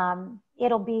 but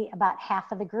it'll be about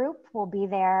half of the group will be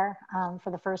there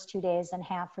for the first 2 days and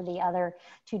half for the other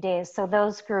 2 days. So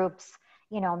those groups,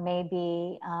 you know, may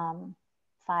be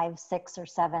 5, 6, or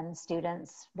 7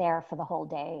 students there for the whole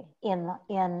day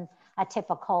in a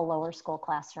typical lower school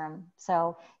classroom.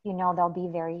 So, you know, they'll be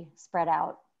very spread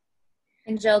out.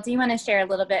 And Jill, do you want to share a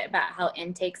little bit about how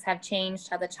intakes have changed,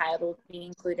 how the child will be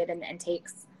included in the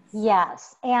intakes?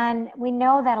 Yes, and we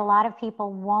know that a lot of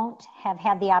people won't have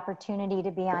had the opportunity to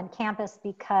be on campus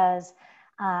because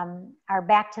our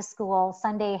back to school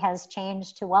Sunday has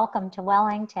changed to Welcome to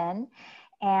Wellington.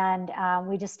 And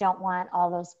we just don't want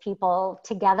all those people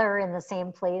together in the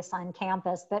same place on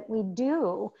campus. But we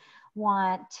do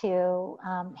want to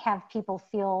have people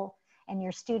feel, and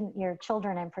your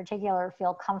children in particular,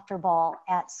 feel comfortable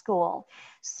at school.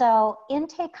 So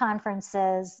intake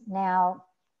conferences now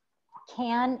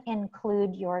can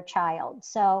include your child.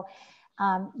 So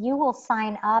you will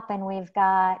sign up, and we've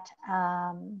got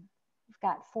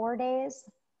 5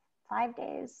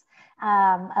 days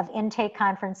of intake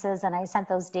conferences, and I sent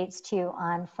those dates to you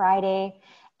on Friday.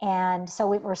 And so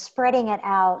we're spreading it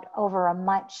out over a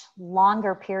much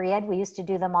longer period. We used to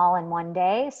do them all in one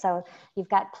day, so you've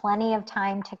got plenty of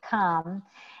time to come.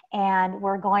 And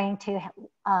we're going to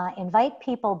invite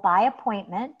people by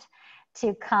appointment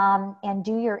to come and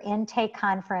do your intake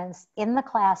conference in the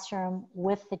classroom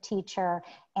with the teacher.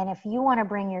 And if you want to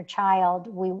bring your child,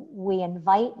 we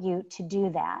invite you to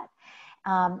do that.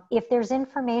 If there's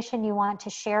information you want to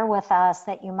share with us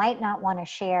that you might not want to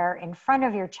share in front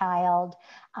of your child,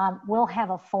 we'll have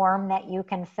a form that you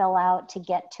can fill out to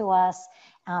get to us.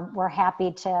 We're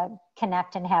happy to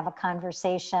connect and have a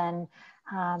conversation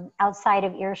outside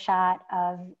of earshot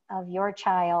of your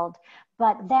child.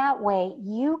 But that way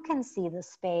you can see the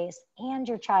space and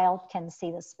your child can see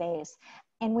the space.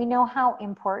 And we know how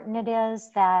important it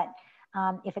is that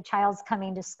if a child's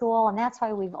coming to school, and that's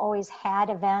why we've always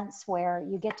had events where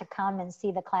you get to come and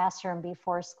see the classroom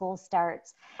before school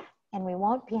starts. And we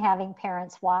won't be having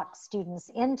parents walk students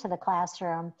into the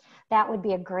classroom. That would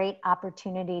be a great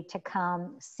opportunity to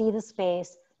come see the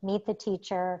space, meet the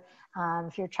teacher.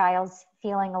 If your child's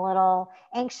feeling a little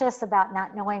anxious about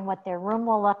not knowing what their room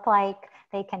will look like,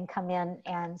 they can come in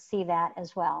and see that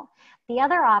as well. The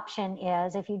other option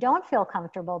is, if you don't feel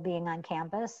comfortable being on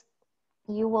campus,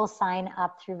 you will sign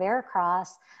up through Veracross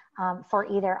for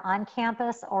either on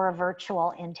campus or a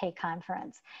virtual intake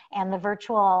conference. And the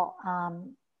virtual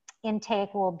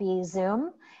intake will be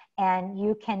Zoom, and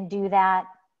you can do that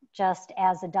just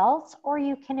as adults, or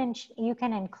you can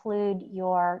include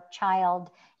your child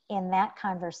in that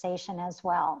conversation as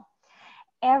well.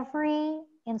 Every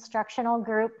instructional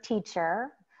group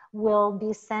teacher will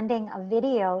be sending a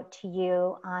video to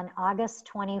you on August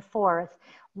 24th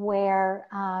where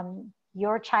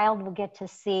your child will get to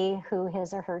see who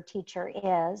his or her teacher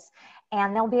is,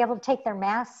 and they'll be able to take their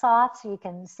masks off so you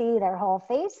can see their whole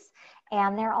face.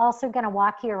 And they're also going to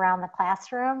walk you around the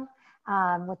classroom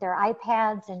with their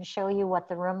iPads and show you what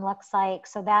the room looks like.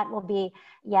 So that will be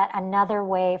yet another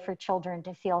way for children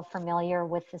to feel familiar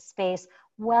with the space,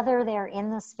 whether they're in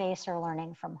the space or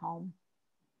learning from home.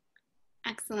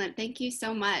 Excellent, thank you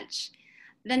so much.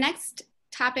 The next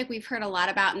topic we've heard a lot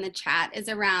about in the chat is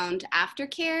around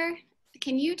aftercare.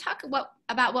 Can you talk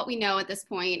about what we know at this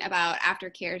point about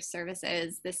aftercare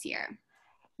services this year?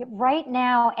 Right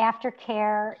now,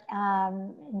 aftercare,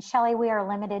 and Shelley, we are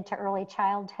limited to early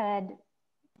childhood.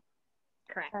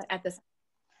 Correct, at this.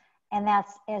 And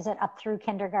is it up through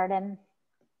kindergarten?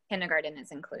 kindergarten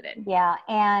is included. Yeah,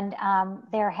 and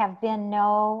there have been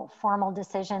no formal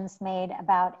decisions made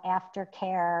about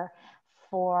aftercare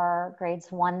for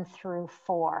grades 1 through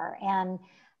 4. And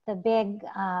the big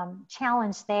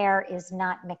challenge there is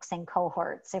not mixing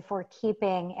cohorts. If we're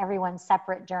keeping everyone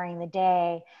separate during the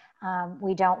day,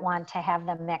 we don't want to have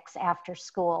them mix after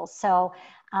school. So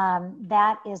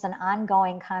that is an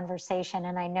ongoing conversation,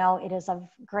 and I know it is of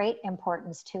great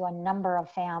importance to a number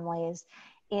of families.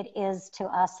 It is to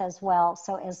us as well.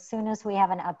 So as soon as we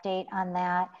have an update on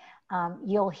that,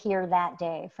 you'll hear that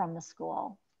day from the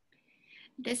school.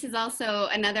 This is also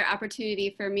another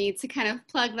opportunity for me to kind of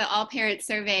plug the all parent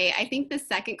survey. I think the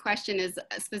second question is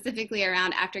specifically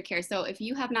around aftercare. So if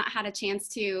you have not had a chance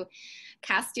to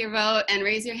cast your vote and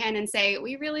raise your hand and say,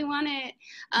 we really want it,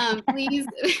 please,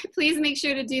 please make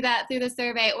sure to do that through the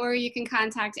survey, or you can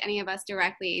contact any of us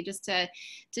directly just to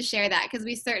share that, because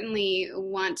we certainly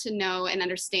want to know and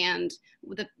understand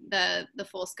the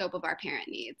full scope of our parent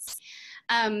needs.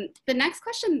 The next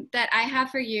question that I have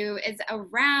for you is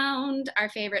around our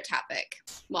favorite topic.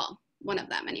 Well, one of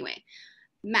them anyway,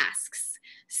 masks.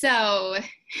 So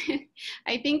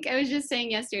I think I was just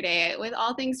saying yesterday, with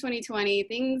all things 2020,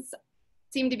 things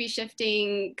seem to be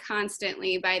shifting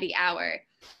constantly by the hour.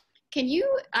 Can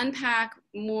you unpack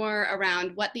more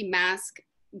around what the mask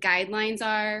guidelines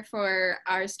are for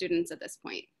our students at this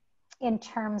point? In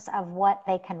terms of what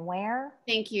they can wear?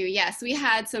 Thank you. Yes, we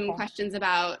had some questions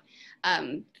about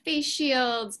face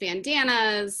shields,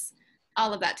 bandanas,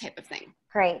 all of that type of thing.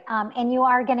 Great. And you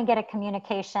are going to get a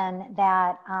communication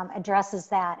that addresses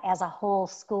that as a whole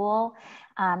school.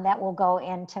 That will go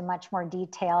into much more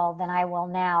detail than I will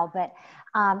now. But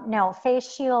no, face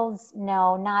shields,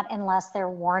 no, not unless they're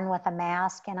worn with a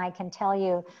mask. And I can tell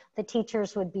you the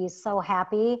teachers would be so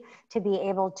happy to be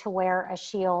able to wear a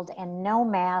shield and no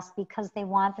mask, because they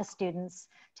want the students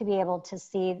to be able to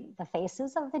see the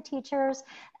faces of the teachers.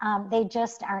 They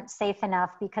just aren't safe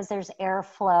enough because there's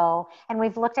airflow. And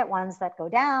we've looked at ones that go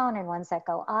down and ones that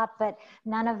go up, but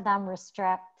none of them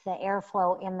restrict the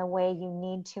airflow in the way you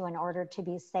need to in order to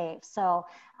be safe. So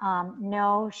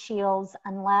no shields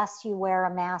unless you wear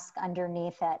a mask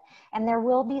underneath it. And there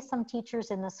will be some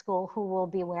teachers in the school who will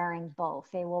be wearing both.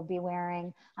 They will be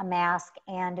wearing a mask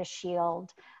and a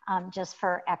shield just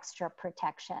for extra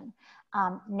protection.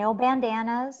 No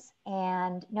bandanas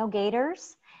and no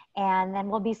gaiters. And then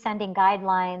we'll be sending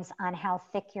guidelines on how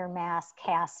thick your mask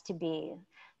has to be.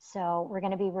 So we're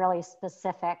going to be really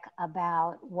specific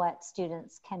about what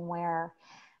students can wear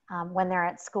when they're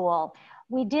at school.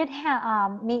 We did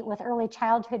meet with early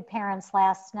childhood parents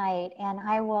last night, and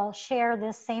I will share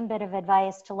this same bit of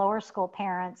advice to lower school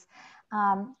parents.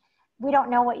 We don't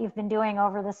know what you've been doing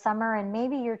over the summer, and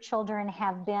maybe your children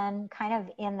have been kind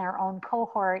of in their own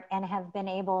cohort and have been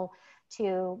able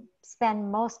to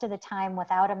spend most of the time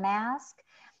without a mask.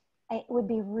 It would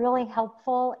be really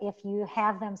helpful if you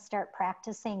have them start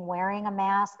practicing wearing a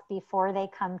mask before they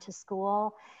come to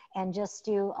school, and just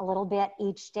do a little bit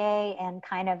each day and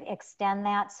kind of extend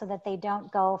that so that they don't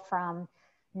go from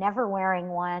never wearing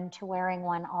one to wearing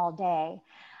one all day.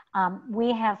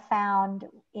 We have found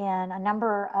in a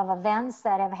number of events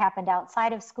that have happened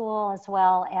outside of school, as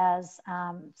well as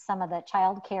some of the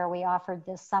childcare we offered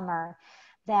this summer,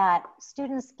 that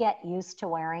students get used to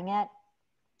wearing it.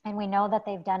 And we know that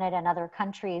they've done it in other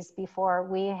countries before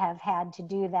we have had to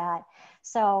do that.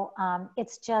 So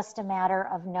it's just a matter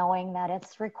of knowing that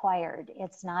it's required.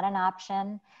 It's not an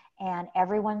option, and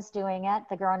everyone's doing it,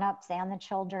 the grown-ups and the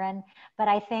children. But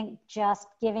I think just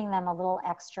giving them a little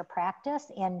extra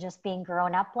practice in just being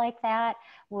grown up like that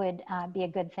would be a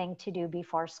good thing to do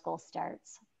before school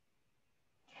starts.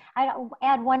 I'd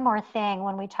add one more thing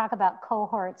when we talk about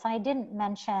cohorts. I didn't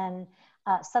mention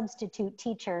substitute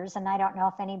teachers, and I don't know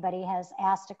if anybody has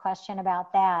asked a question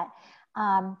about that.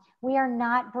 We are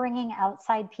not bringing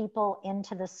outside people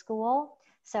into the school.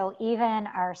 So even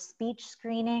our speech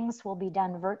screenings will be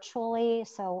done virtually.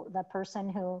 So the person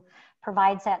who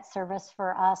provides that service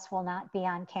for us will not be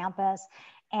on campus.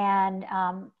 And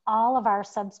all of our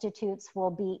substitutes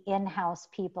will be in-house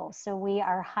people. So we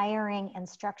are hiring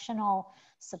instructional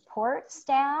support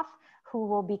staff who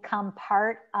will become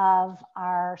part of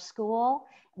our school.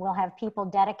 We'll have people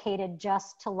dedicated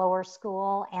just to lower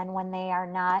school, and when they are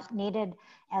not needed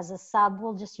as a sub,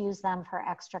 we'll just use them for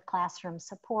extra classroom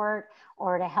support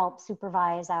or to help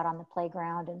supervise out on the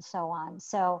playground and so on.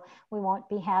 So we won't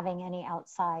be having any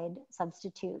outside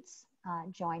substitutes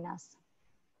join us.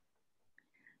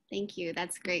 Thank you.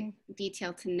 That's great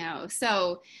detail to know.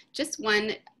 So just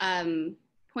one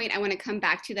point I want to come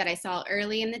back to that I saw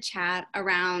early in the chat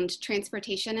around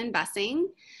transportation and busing.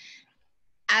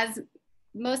 As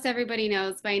most everybody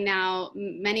knows by now,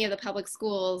 many of the public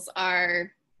schools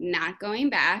are not going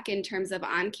back in terms of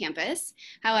on campus.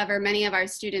 However, many of our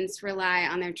students rely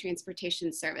on their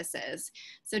transportation services.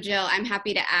 So Jill, I'm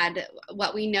happy to add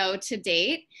what we know to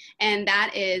date, and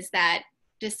that is that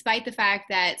despite the fact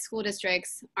that school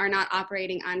districts are not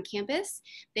operating on campus,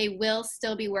 they will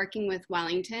still be working with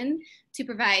Wellington to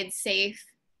provide safe,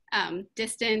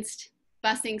 distanced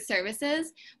busing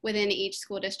services within each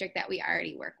school district that we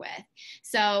already work with.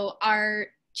 So our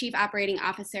Chief Operating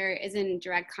Officer is in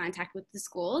direct contact with the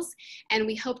schools, and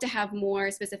we hope to have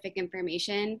more specific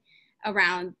information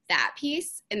around that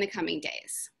piece in the coming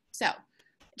days. So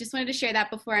just wanted to share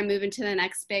that before I move into the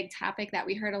next big topic that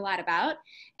we heard a lot about,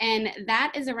 and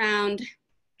that is around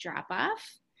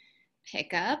drop-off,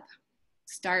 pickup,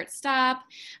 start, stop.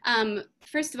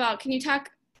 First of all, can you talk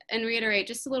and reiterate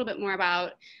just a little bit more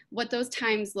about what those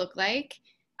times look like,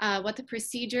 what the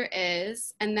procedure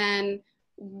is, and then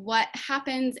what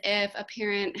happens if a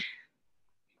parent,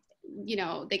 you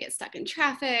know, they get stuck in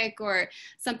traffic or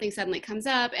something suddenly comes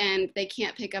up and they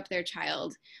can't pick up their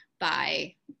child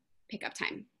by pickup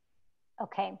time?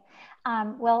 Okay.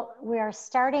 Well, we are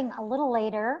starting a little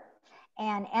later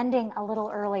and ending a little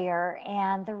earlier.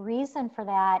 And the reason for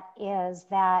that is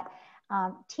that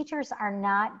teachers are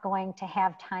not going to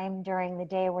have time during the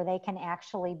day where they can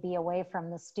actually be away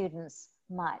from the students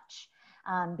much,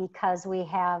 because we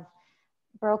have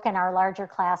broken our larger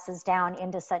classes down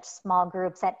into such small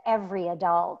groups that every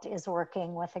adult is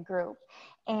working with a group.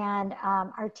 And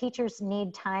our teachers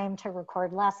need time to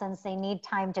record lessons. They need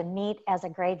time to meet as a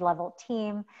grade level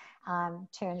team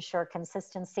to ensure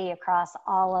consistency across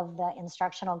all of the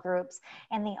instructional groups.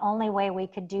 And the only way we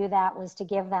could do that was to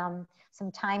give them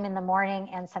some time in the morning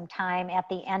and some time at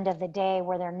the end of the day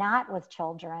where they're not with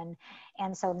children.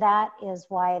 And so that is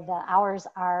why the hours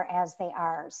are as they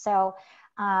are. So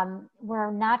we're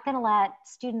not going to let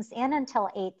students in until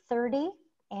 8:30,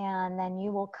 and then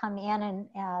you will come in and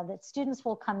the students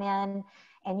will come in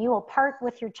and you will park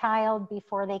with your child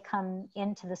before they come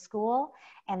into the school,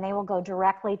 and they will go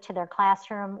directly to their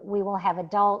classroom. We will have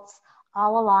adults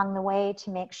all along the way to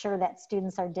make sure that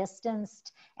students are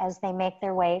distanced as they make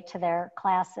their way to their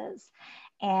classes.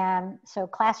 And so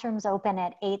classrooms open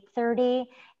at 8:30,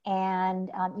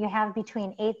 and you have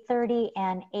between 8:30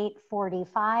 and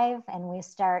 8:45, and we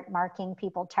start marking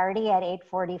people tardy at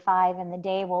 8:45, and the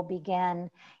day will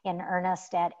begin in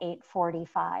earnest at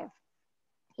 8:45.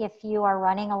 If you are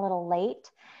running a little late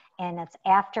and it's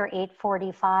after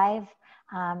 8:45,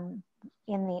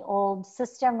 in the old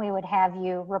system, we would have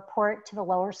you report to the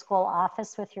lower school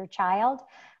office with your child.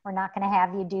 We're not going to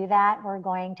have you do that. We're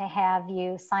going to have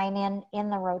you sign in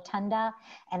the rotunda,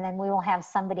 and then we will have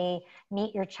somebody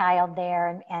meet your child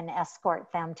there and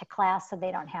escort them to class so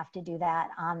they don't have to do that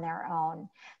on their own.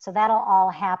 So that'll all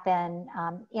happen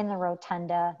in the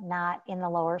rotunda, not in the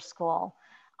lower school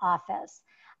office.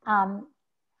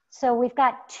 So we've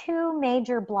got two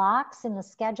major blocks in the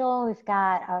schedule. We've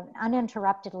got an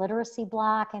uninterrupted literacy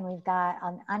block, and we've got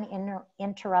an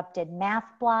uninterrupted math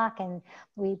block. And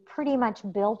we pretty much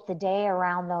built the day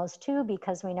around those two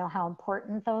because we know how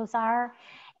important those are.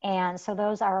 And so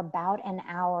those are about an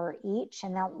hour each,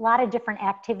 and a lot of different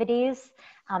activities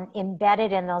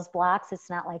embedded in those blocks. It's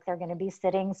not like they're going to be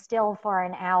sitting still for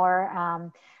an hour.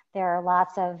 There are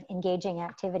lots of engaging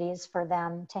activities for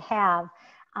them to have.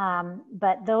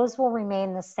 But those will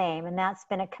remain the same, and that's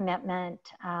been a commitment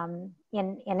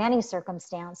in any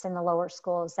circumstance in the lower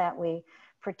schools that we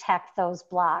protect those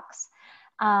blocks.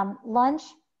 Lunch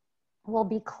will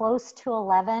be close to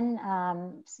 11,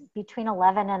 between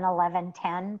 11 and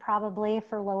 11:10 probably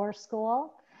for lower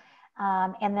school.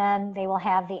 And then they will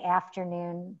have the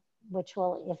afternoon, which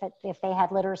will, if they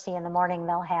had literacy in the morning,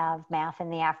 they'll have math in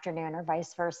the afternoon or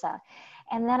vice versa.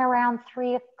 And then around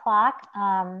 3 o'clock,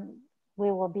 we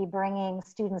will be bringing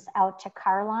students out to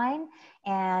Carline,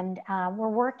 and we're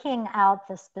working out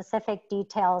the specific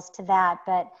details to that,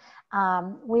 but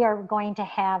we are going to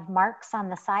have marks on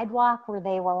the sidewalk where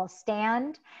they will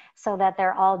stand so that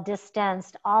they're all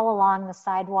distanced all along the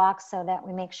sidewalk so that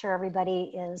we make sure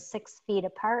everybody is 6 feet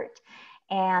apart.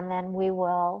 And then we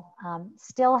will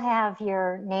still have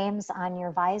your names on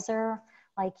your visor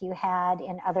like you had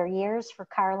in other years for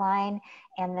Carline.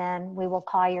 And then we will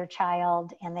call your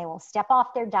child and they will step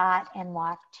off their dot and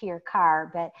walk to your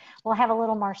car. But we'll have a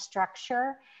little more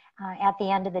structure at the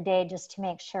end of the day just to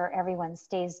make sure everyone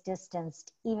stays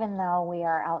distanced, even though we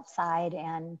are outside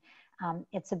and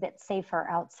it's a bit safer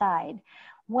outside.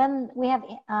 When we have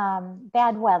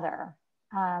bad weather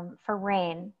for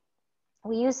rain,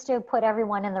 we used to put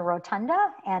everyone in the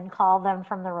rotunda and call them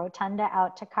from the rotunda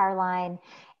out to Carline.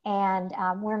 And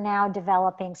we're now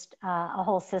developing a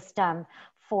whole system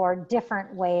for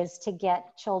different ways to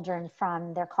get children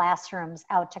from their classrooms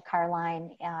out to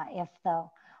Carline if the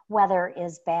weather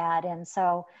is bad. And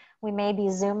so we may be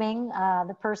Zooming.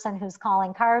 The person who's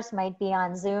calling cars might be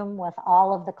on Zoom with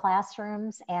all of the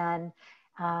classrooms, and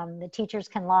the teachers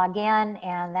can log in,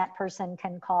 and that person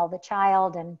can call the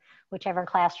child, and whichever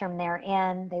classroom they're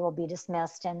in, they will be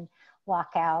dismissed and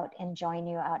walk out and join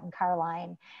you out in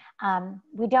Carline.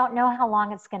 We don't know how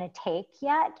long it's going to take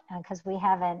yet because we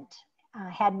haven't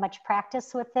had much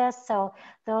practice with this. So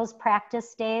those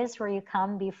practice days where you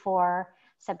come before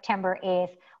September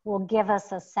 8th will give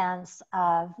us a sense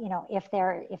of, you know, if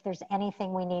there's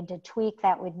anything we need to tweak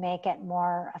that would make it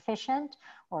more efficient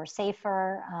or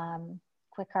safer,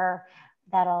 quicker.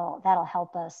 That'll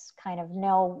help us kind of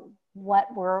know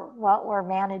what we're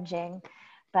managing.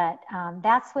 But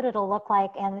that's what it'll look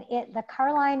like. And the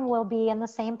Carline will be in the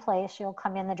same place. You'll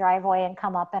come in the driveway and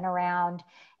come up and around,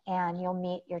 and you'll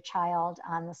meet your child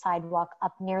on the sidewalk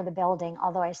up near the building,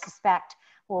 although I suspect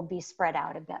we'll be spread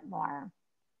out a bit more.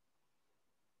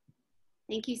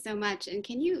 Thank you so much. And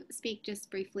can you speak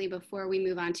just briefly before we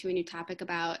move on to a new topic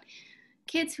about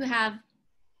kids who have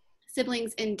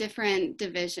siblings in different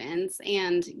divisions,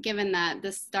 and given that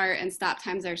the start and stop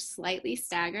times are slightly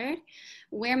staggered,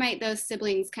 where might those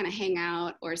siblings kind of hang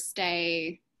out or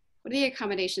stay? What are the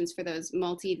accommodations for those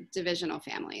multi-divisional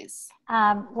families?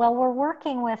 Well, we're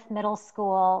working with middle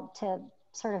school to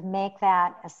sort of make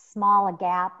that as small a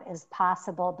gap as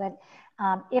possible. But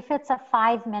if it's a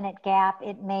 5-minute gap,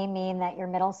 it may mean that your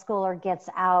middle schooler gets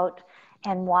out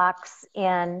and walks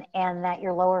in, and that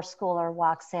your lower schooler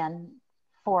walks in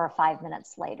 4 or 5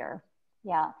 minutes later.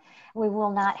 Yeah, we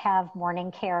will not have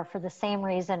morning care for the same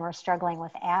reason we're struggling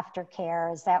with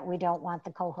aftercare, is that we don't want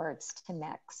the cohorts to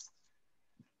mix.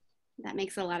 That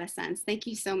makes a lot of sense. Thank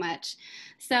you so much.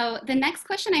 So the next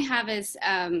question I have is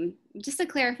just a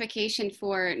clarification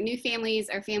for new families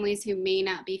or families who may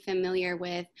not be familiar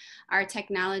with our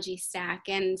technology stack.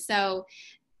 And so,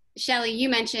 Shelley, you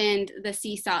mentioned the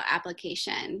Seesaw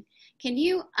application. Can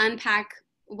you unpack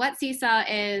what Seesaw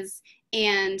is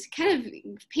and kind of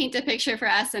paint a picture for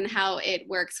us and how it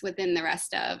works within the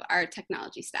rest of our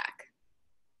technology stack?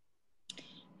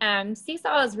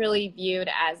 Seesaw is really viewed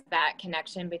as that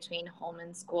connection between home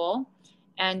and school,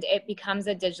 and it becomes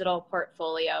a digital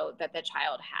portfolio that the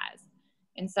child has.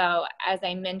 And so, as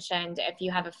I mentioned, if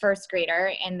you have a first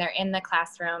grader and they're in the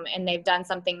classroom and they've done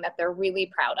something that they're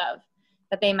really proud of,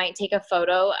 that they might take a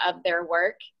photo of their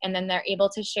work, and then they're able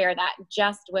to share that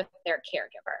just with their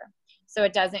caregiver. So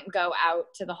it doesn't go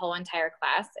out to the whole entire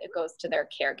class, it goes to their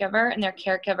caregiver, and their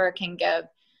caregiver can give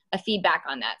a feedback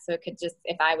on that. So it could just,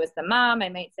 if I was the mom, I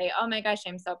might say, oh my gosh,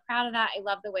 I'm so proud of that. I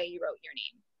love the way you wrote your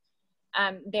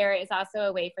name. There is also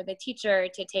a way for the teacher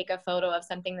to take a photo of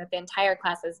something that the entire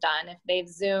class has done. If they've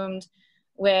Zoomed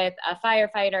with a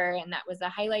firefighter and that was a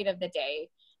highlight of the day,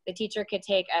 the teacher could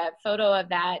take a photo of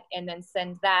that and then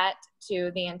send that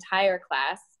to the entire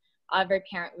class. Every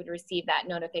parent would receive that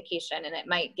notification, and it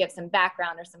might give some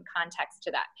background or some context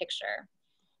to that picture.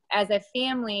 As a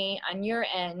family, on your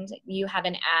end, you have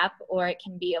an app, or it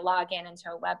can be a login into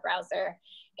a web browser,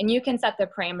 and you can set the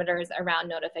parameters around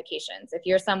notifications. If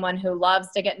you're someone who loves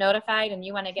to get notified and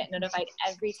you want to get notified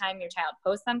every time your child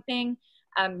posts something,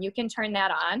 you can turn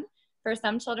that on. For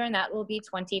some children, that will be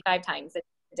 25 times a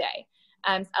day.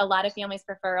 A lot of families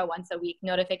prefer a once-a-week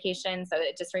notification, so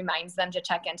it just reminds them to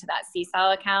check into that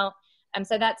Seesaw account.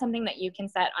 So that's something that you can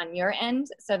set on your end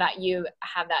so that you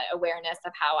have that awareness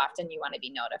of how often you want to be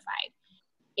notified.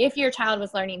 If your child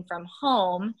was learning from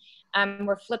home,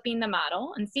 we're flipping the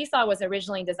model. And Seesaw was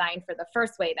originally designed for the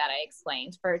first way that I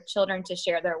explained, for children to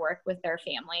share their work with their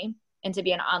family and to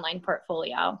be an online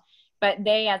portfolio. But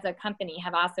they, as a company,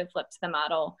 have also flipped the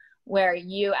model where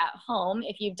you at home,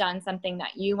 if you've done something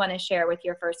that you want to share with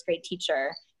your first grade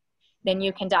teacher, then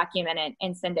you can document it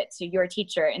and send it to your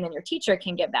teacher, and then your teacher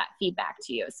can give that feedback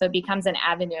to you. So it becomes an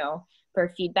avenue for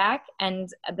feedback. And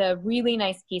the really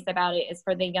nice piece about it is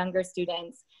for the younger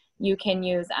students, you can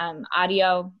use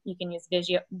audio, you can use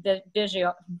visual,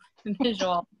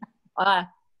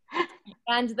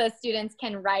 and the students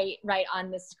can write on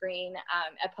the screen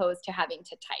opposed to having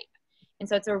to type. And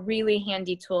so it's a really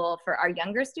handy tool for our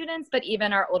younger students, but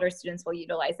even our older students will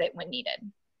utilize it when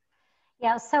needed.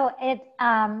 Yeah, so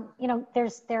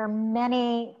there are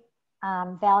many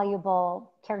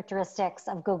valuable characteristics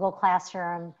of Google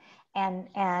Classroom,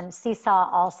 and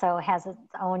Seesaw also has its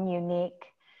own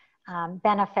unique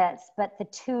benefits, but the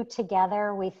two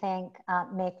together, we think,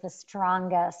 make the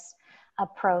strongest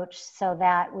approach, so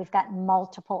that we've got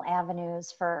multiple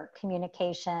avenues for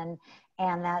communication,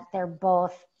 and that they're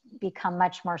both become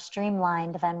much more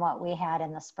streamlined than what we had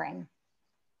in the spring.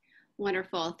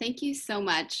 Wonderful. Thank you so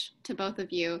much to both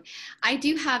of you. I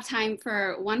do have time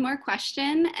for one more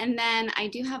question, and then I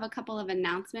do have a couple of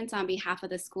announcements on behalf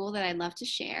of the school that I'd love to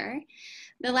share.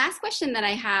 The last question that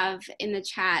I have in the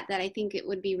chat that I think it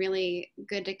would be really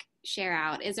good to share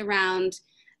out is around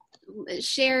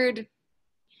shared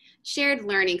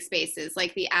learning spaces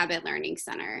like the Abbott Learning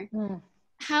Center.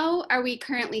 How are we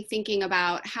currently thinking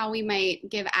about how we might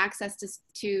give access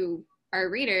to our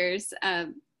readers,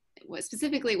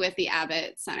 specifically with the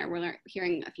Abbott Center? We're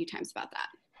hearing a few times about that.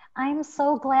 I'm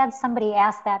so glad somebody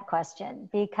asked that question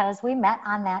because we met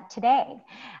on that today.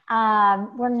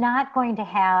 We're not going to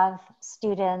have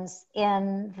students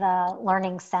in the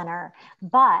Learning Center,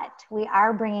 but we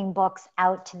are bringing books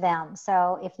out to them.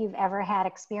 So if you've ever had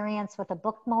experience with a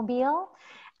bookmobile,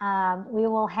 we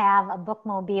will have a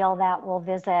bookmobile that will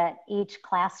visit each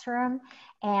classroom,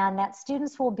 and that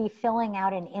students will be filling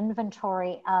out an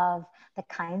inventory of the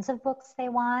kinds of books they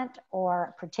want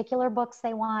or particular books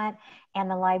they want, and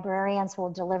the librarians will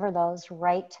deliver those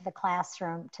right to the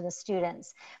classroom to the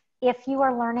students. If you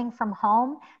are learning from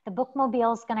home, the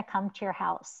bookmobile is going to come to your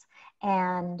house,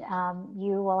 and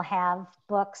you will have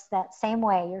books that same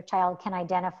way your child can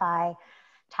identify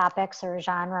topics or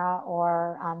genre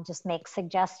or just make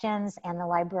suggestions, and the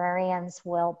librarians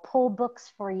will pull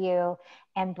books for you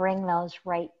and bring those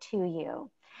right to you.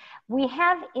 We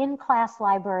have in-class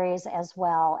libraries as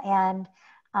well, and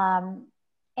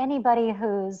anybody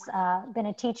who's been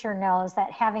a teacher knows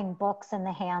that having books in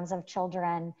the hands of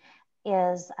children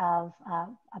is of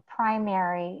a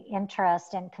primary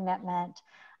interest and commitment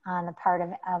on the part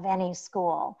of any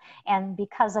school. And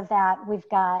because of that, we've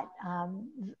got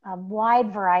a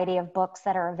wide variety of books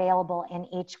that are available in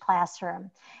each classroom.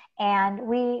 And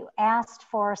we asked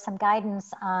for some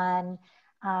guidance on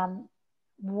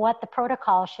what the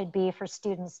protocol should be for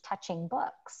students touching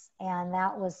books. And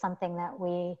that was something that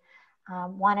we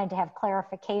wanted to have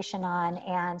clarification on.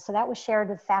 And so that was shared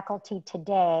with faculty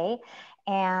today.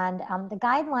 And the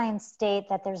guidelines state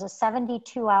that there's a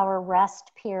 72-hour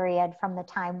rest period from the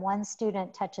time one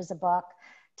student touches a book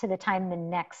to the time the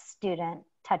next student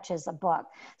touches a book.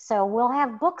 So we'll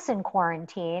have books in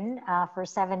quarantine for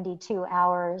 72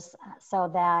 hours so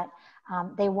that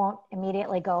they won't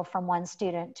immediately go from one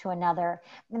student to another.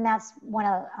 And that's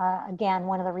again,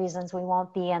 one of the reasons we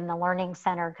won't be in the Learning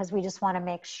Center, because we just want to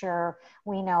make sure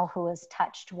we know who has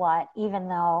touched what, even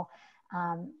though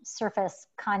surface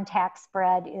contact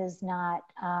spread is not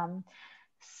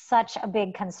such a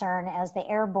big concern as the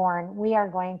airborne. We are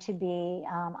going to be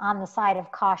on the side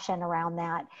of caution around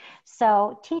that.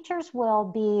 So teachers will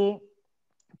be,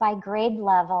 by grade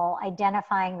level,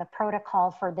 identifying the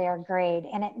protocol for their grade.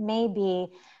 And it may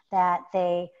be that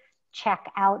they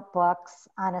check out books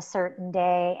on a certain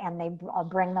day and they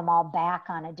bring them all back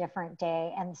on a different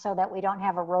day. And so that we don't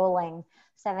have a rolling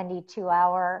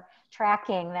 72-hour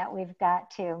tracking that we've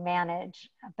got to manage.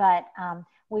 But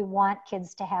we want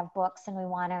kids to have books, and we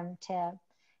want them to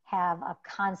have a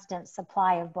constant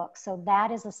supply of books. So that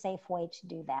is a safe way to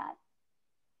do that.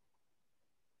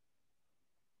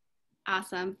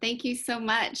 Awesome. Thank you so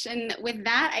much. And with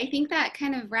that, I think that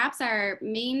kind of wraps our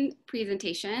main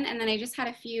presentation. And then I just had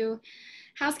a few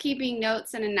housekeeping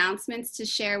notes and announcements to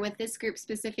share with this group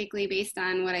specifically based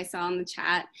on what I saw in the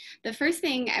chat. The first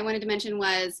thing I wanted to mention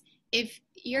was, if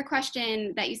your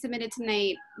question that you submitted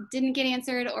tonight didn't get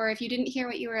answered, or if you didn't hear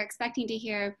what you were expecting to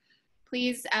hear,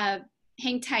 please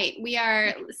hang tight. We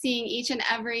are seeing each and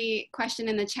every question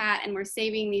in the chat, and we're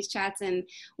saving these chats and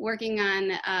working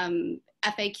on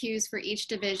FAQs for each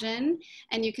division,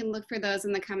 and you can look for those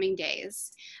in the coming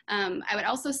days. I would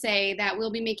also say that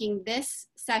we'll be making this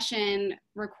session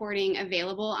recording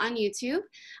available on YouTube,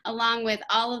 along with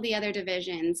all of the other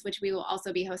divisions, which we will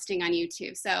also be hosting on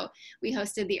YouTube. So we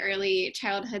hosted the early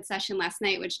childhood session last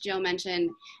night, which Jill mentioned,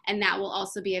 and that will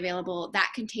also be available.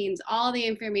 That contains all the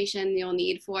information you'll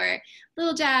need for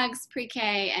Little Jags,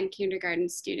 pre-K, and kindergarten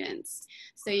students.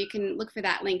 So you can look for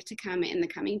that link to come in the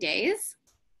coming days.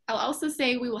 I'll also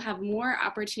say we will have more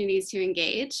opportunities to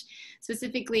engage,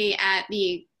 specifically at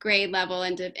the grade level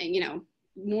and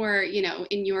more,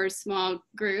 in your small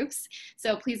groups.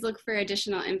 So please look for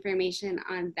additional information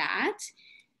on that.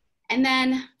 And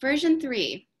then version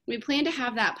 3, we plan to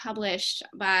have that published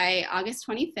by August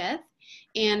 25th,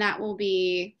 and that will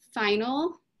be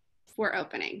final for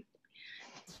opening.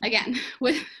 Again,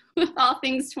 with all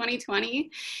things 2020,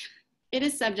 it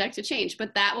is subject to change,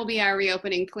 but that will be our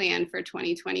reopening plan for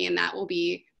 2020, and that will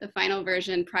be the final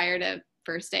version prior to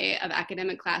first day of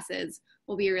academic classes,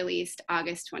 will be released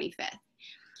August 25th.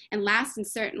 And last and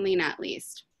certainly not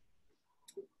least,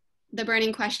 the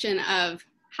burning question of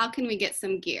how can we get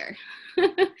some gear?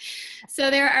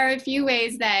 So there are a few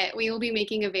ways that we will be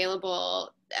making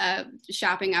available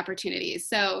shopping opportunities.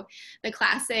 So the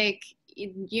classic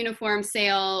uniform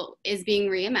sale is being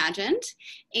reimagined,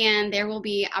 and there will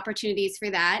be opportunities for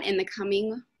that in the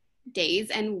coming days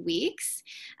and weeks.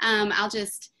 I'll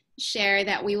just share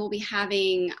that we will be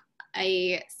having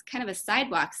a kind of a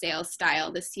sidewalk sale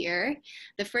style this year.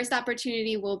 The first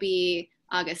opportunity will be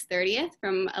August 30th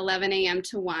from 11 a.m.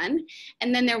 to 1,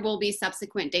 and then there will be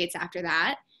subsequent dates after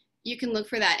that. You can look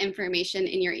for that information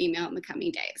in your email in the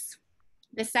coming days.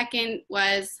 The second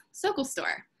was Sokol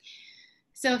Store.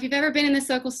 So if you've ever been in the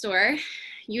Sokol Store,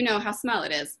 you know how small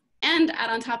it is. And add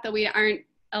on top that we aren't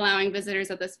allowing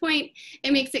visitors at this point,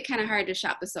 it makes it kind of hard to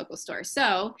shop the Sokol Store.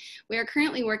 So we are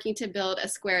currently working to build a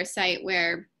Square site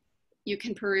where you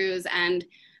can peruse and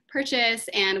purchase,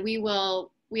 and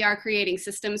we are creating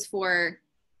systems for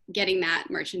getting that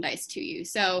merchandise to you.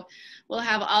 So we'll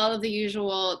have all of the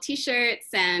usual t-shirts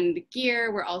and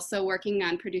gear. We're also working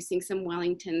on producing some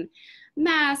Wellington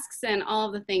masks and all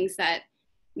of the things that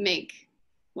make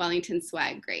Wellington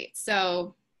swag great.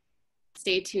 So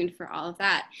stay tuned for all of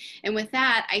that. And with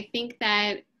that, I think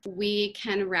that we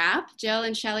can wrap. Jill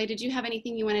and Shelley, did you have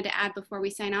anything you wanted to add before we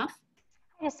sign off?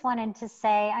 I just wanted to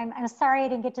say, I'm sorry I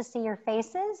didn't get to see your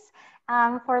faces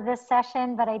for this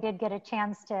session, but I did get a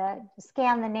chance to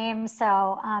scan the names.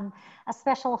 So a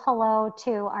special hello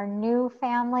to our new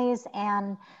families,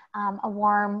 and a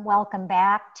warm welcome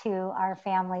back to our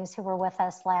families who were with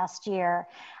us last year.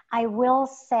 I will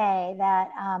say that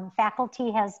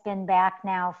faculty has been back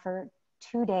now for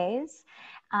 2 days.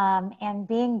 And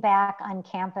being back on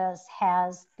campus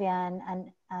has been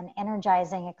an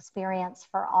energizing experience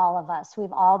for all of us.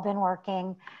 We've all been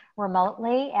working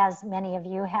remotely, as many of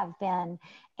you have been,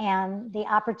 and the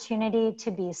opportunity to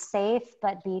be safe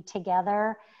but be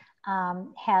together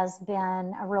has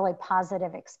been a really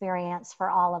positive experience for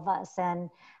all of us. And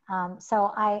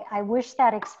so I wish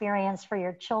that experience for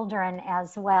your children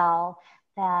as well,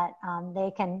 that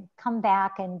they can come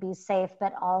back and be safe,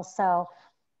 but also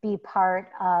be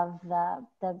part of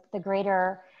the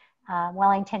greater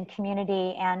Wellington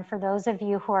community. And for those of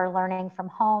you who are learning from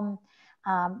home,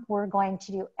 we're going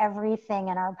to do everything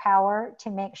in our power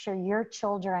to make sure your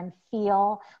children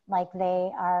feel like they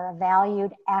are a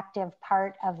valued, active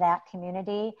part of that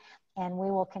community. And we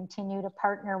will continue to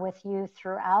partner with you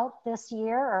throughout this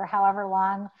year, or however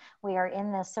long we are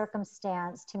in this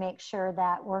circumstance, to make sure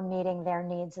that we're meeting their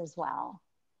needs as well.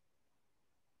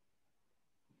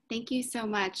 Thank you so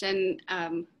much. And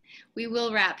we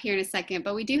will wrap here in a second,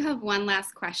 but we do have one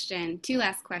last question, 2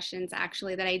 last questions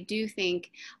actually, that I do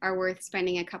think are worth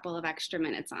spending a couple of extra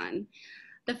minutes on.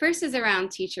 The first is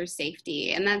around teacher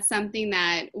safety, and that's something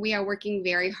that we are working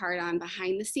very hard on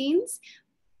behind the scenes,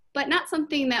 but not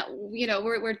something that, you know,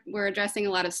 we're addressing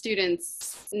a lot of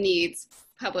students' needs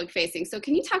public facing. So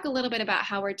can you talk a little bit about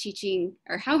how we're teaching,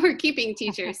 or how we're keeping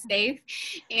teachers safe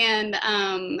and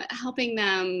helping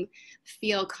them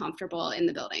feel comfortable in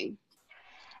the building?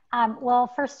 Well,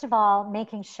 first of all,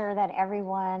 making sure that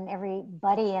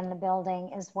everybody in the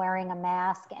building is wearing a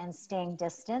mask and staying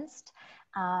distanced,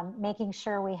 making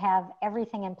sure we have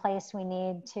everything in place we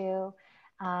need to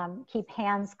keep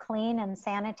hands clean and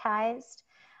sanitized.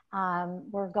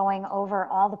 We're going over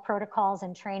all the protocols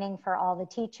and training for all the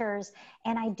teachers.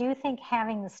 And I do think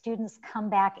having the students come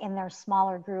back in their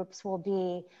smaller groups will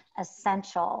be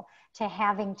essential to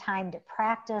having time to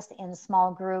practice in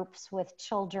small groups with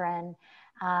children,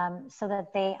 so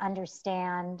that they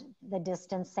understand the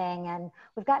distancing. And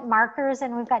we've got markers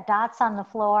and we've got dots on the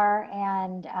floor,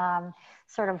 and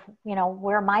sort of, you know,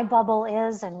 where my bubble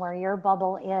is and where your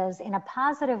bubble is, in a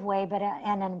positive way, but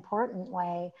in an important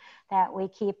way, that we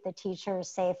keep the teachers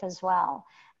safe as well.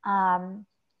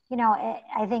 You know,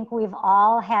 I think we've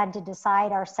all had to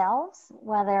decide ourselves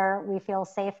whether we feel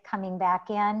safe coming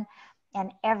back in,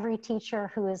 and every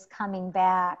teacher who is coming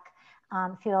back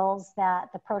feels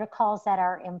that the protocols that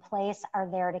are in place are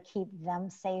there to keep them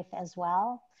safe as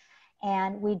well.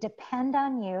 And we depend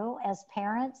on you as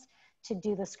parents to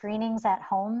do the screenings at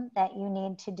home that you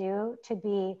need to do, to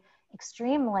be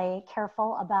extremely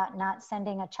careful about not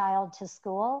sending a child to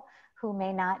school who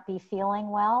may not be feeling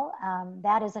well.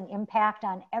 That is an impact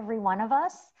on every one of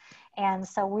us. And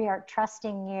so we are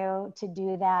trusting you to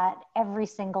do that every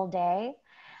single day.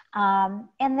 And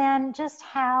then just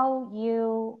how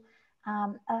you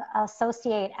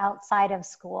associate outside of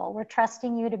school. We're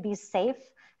trusting you to be safe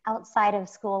outside of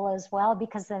school as well,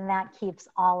 because then that keeps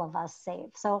all of us safe.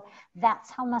 So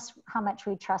that's how much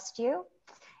we trust you.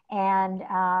 And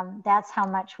that's how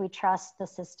much we trust the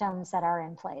systems that are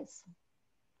in place.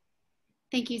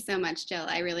 Thank you so much, Jill.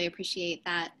 I really appreciate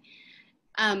that.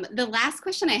 The last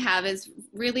question I have is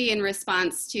really in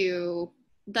response to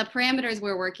the parameters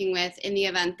we're working with in the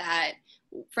event that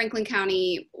Franklin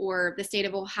County or the state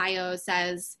of Ohio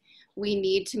says we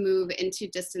need to move into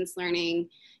distance learning.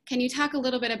 Can you talk a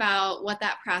little bit about what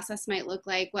that process might look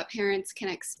like, what parents can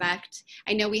expect?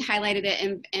 I know we highlighted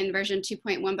it in version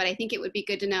 2.1, but I think it would be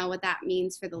good to know what that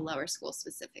means for the lower school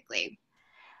specifically.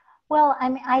 Well,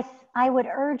 I would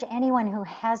urge anyone who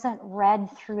hasn't read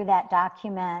through that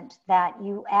document that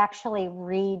you actually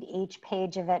read each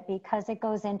page of it, because it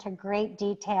goes into great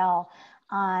detail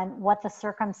on what the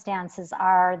circumstances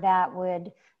are that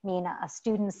would mean a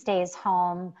student stays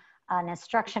home, an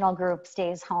instructional group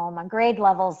stays home, a grade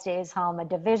level stays home, a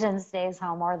division stays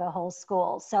home, or the whole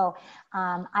school. So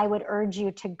I would urge you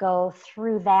to go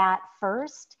through that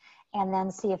first and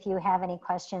then see if you have any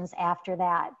questions after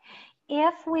that.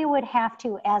 If we would have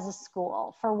to, as a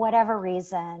school, for whatever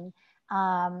reason,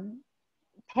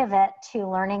 pivot to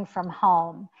learning from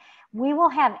home, we will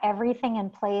have everything in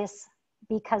place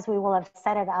because we will have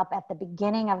set it up at the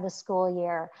beginning of the school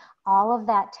year. All of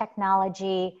that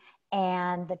technology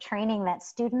and the training that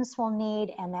students will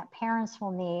need and that parents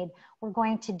will need, we're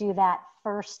going to do that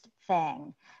first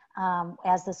thing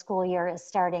as the school year is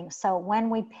starting. So when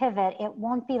we pivot, it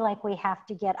won't be like we have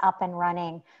to get up and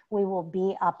running. We will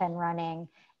be up and running.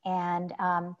 And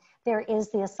there is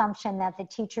the assumption that the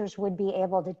teachers would be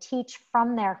able to teach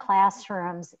from their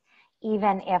classrooms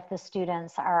even if the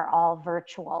students are all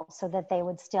virtual, so that they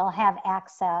would still have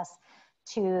access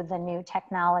to the new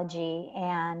technology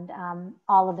and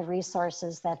all of the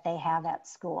resources that they have at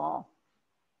school.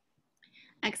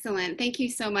 Excellent. Thank you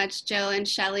so much, Jill and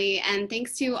Shelley. And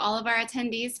thanks to all of our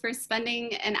attendees for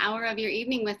spending an hour of your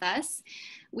evening with us.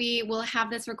 We will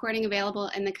have this recording available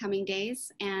in the coming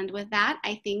days. And with that,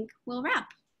 I think we'll wrap.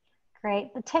 Great.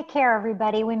 Take care,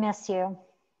 everybody. We miss you.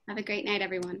 Have a great night,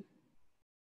 everyone.